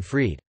infamia when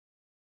freed.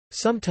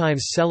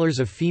 Sometimes sellers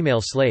of female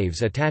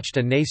slaves attached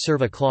a ne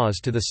serva clause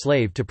to the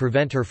slave to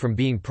prevent her from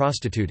being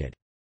prostituted.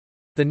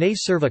 The ne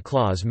serva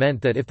clause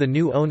meant that if the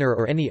new owner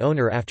or any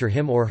owner after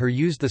him or her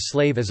used the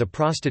slave as a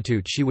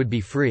prostitute, she would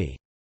be free.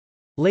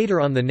 Later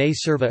on, the ne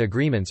serva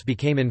agreements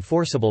became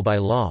enforceable by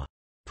law.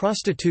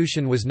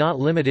 Prostitution was not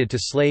limited to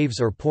slaves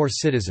or poor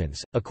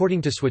citizens.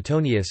 According to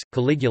Suetonius,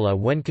 Caligula,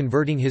 when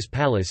converting his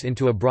palace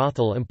into a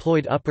brothel,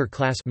 employed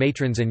upper-class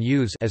matrons and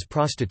youths as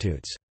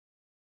prostitutes.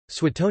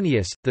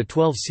 Suetonius, The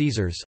 12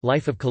 Caesars,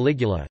 Life of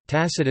Caligula.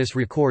 Tacitus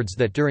records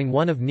that during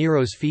one of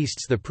Nero's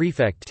feasts the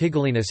prefect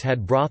Tigellinus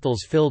had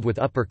brothels filled with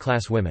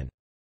upper-class women.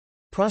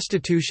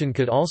 Prostitution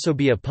could also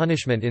be a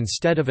punishment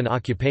instead of an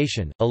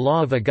occupation. A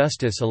law of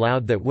Augustus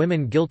allowed that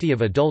women guilty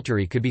of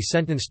adultery could be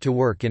sentenced to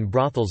work in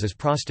brothels as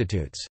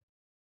prostitutes.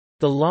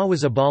 The law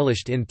was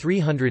abolished in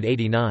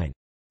 389.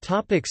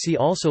 See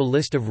also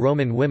List of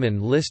Roman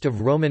women, List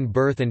of Roman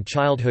birth and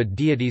childhood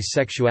deities,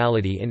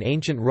 Sexuality in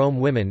ancient Rome,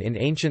 women in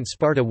ancient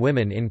Sparta,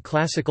 women in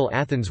classical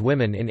Athens,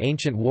 women in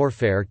ancient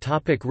warfare.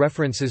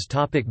 References.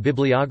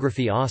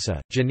 Bibliography.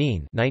 Assa,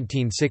 Janine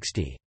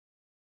 1960.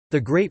 The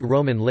Great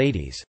Roman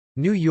Ladies.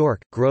 New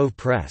York, Grove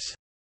Press.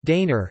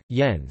 Daner,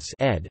 Jens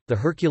ed., The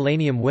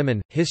Herculaneum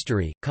Women,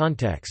 History,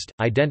 Context,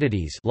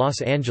 Identities,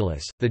 Los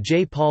Angeles, The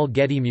J. Paul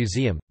Getty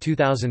Museum,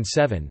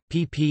 2007,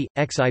 pp.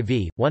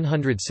 xiv.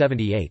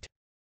 178.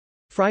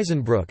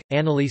 Friesenbruck,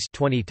 Anneliese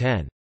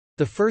 2010.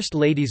 The First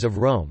Ladies of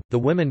Rome, The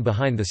Women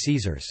Behind the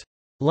Caesars.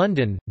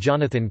 London,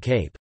 Jonathan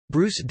Cape.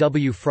 Bruce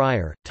W.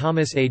 Fryer,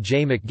 Thomas A.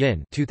 J.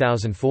 McGinn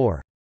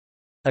 2004.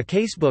 A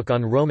Casebook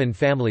on Roman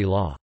Family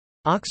Law.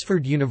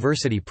 Oxford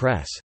University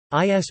Press.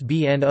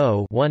 ISBN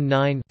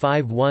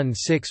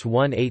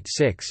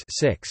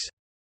 0-19-516186-6.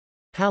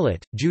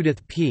 Hallett,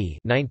 Judith P.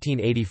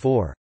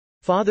 1984.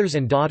 Fathers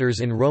and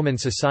Daughters in Roman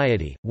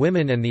Society,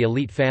 Women and the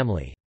Elite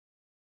Family.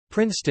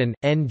 Princeton,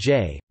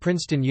 N.J.,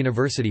 Princeton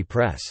University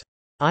Press.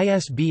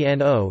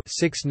 ISBN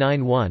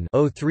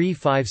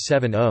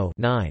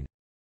 0-691-03570-9.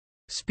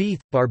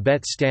 Spieth,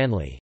 Barbette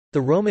Stanley.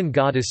 The Roman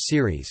Goddess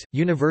Series,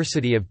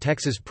 University of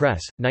Texas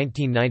Press,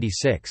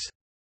 1996.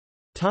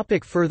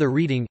 Further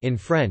reading in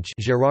French.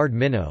 Gérard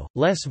Minot,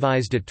 Les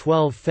Vies de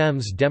 12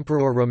 Femmes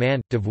d'Empereur Romain,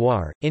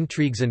 Devoir,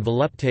 Intrigues and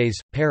Voluptés,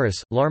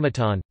 Paris,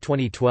 L'Harmattan,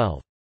 2012.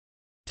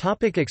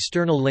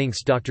 External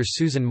links. Dr.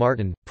 Susan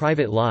Martin,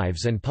 Private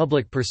Lives and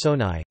Public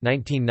Personae,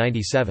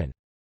 1997.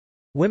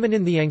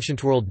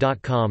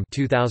 WomeninTheAncientWorld.com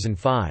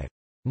 2005.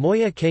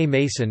 Moya K.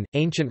 Mason,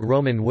 Ancient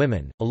Roman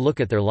Women, A Look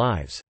at Their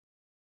Lives.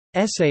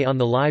 Essay on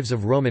the Lives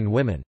of Roman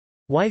Women.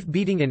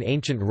 Wife-Beating in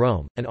Ancient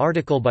Rome, an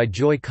article by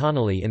Joy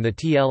Connolly in the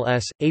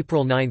TLS,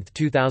 April 9,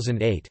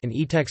 2008, an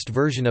e-text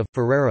version of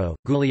Ferrero,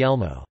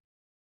 Guglielmo.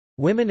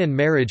 Women and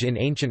Marriage in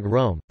Ancient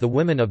Rome, The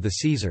Women of the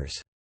Caesars.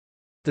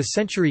 The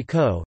Century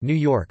Co., New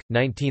York,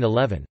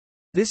 1911.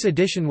 This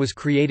edition was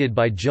created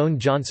by Joan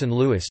Johnson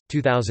Lewis,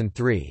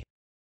 2003.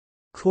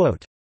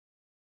 Quote,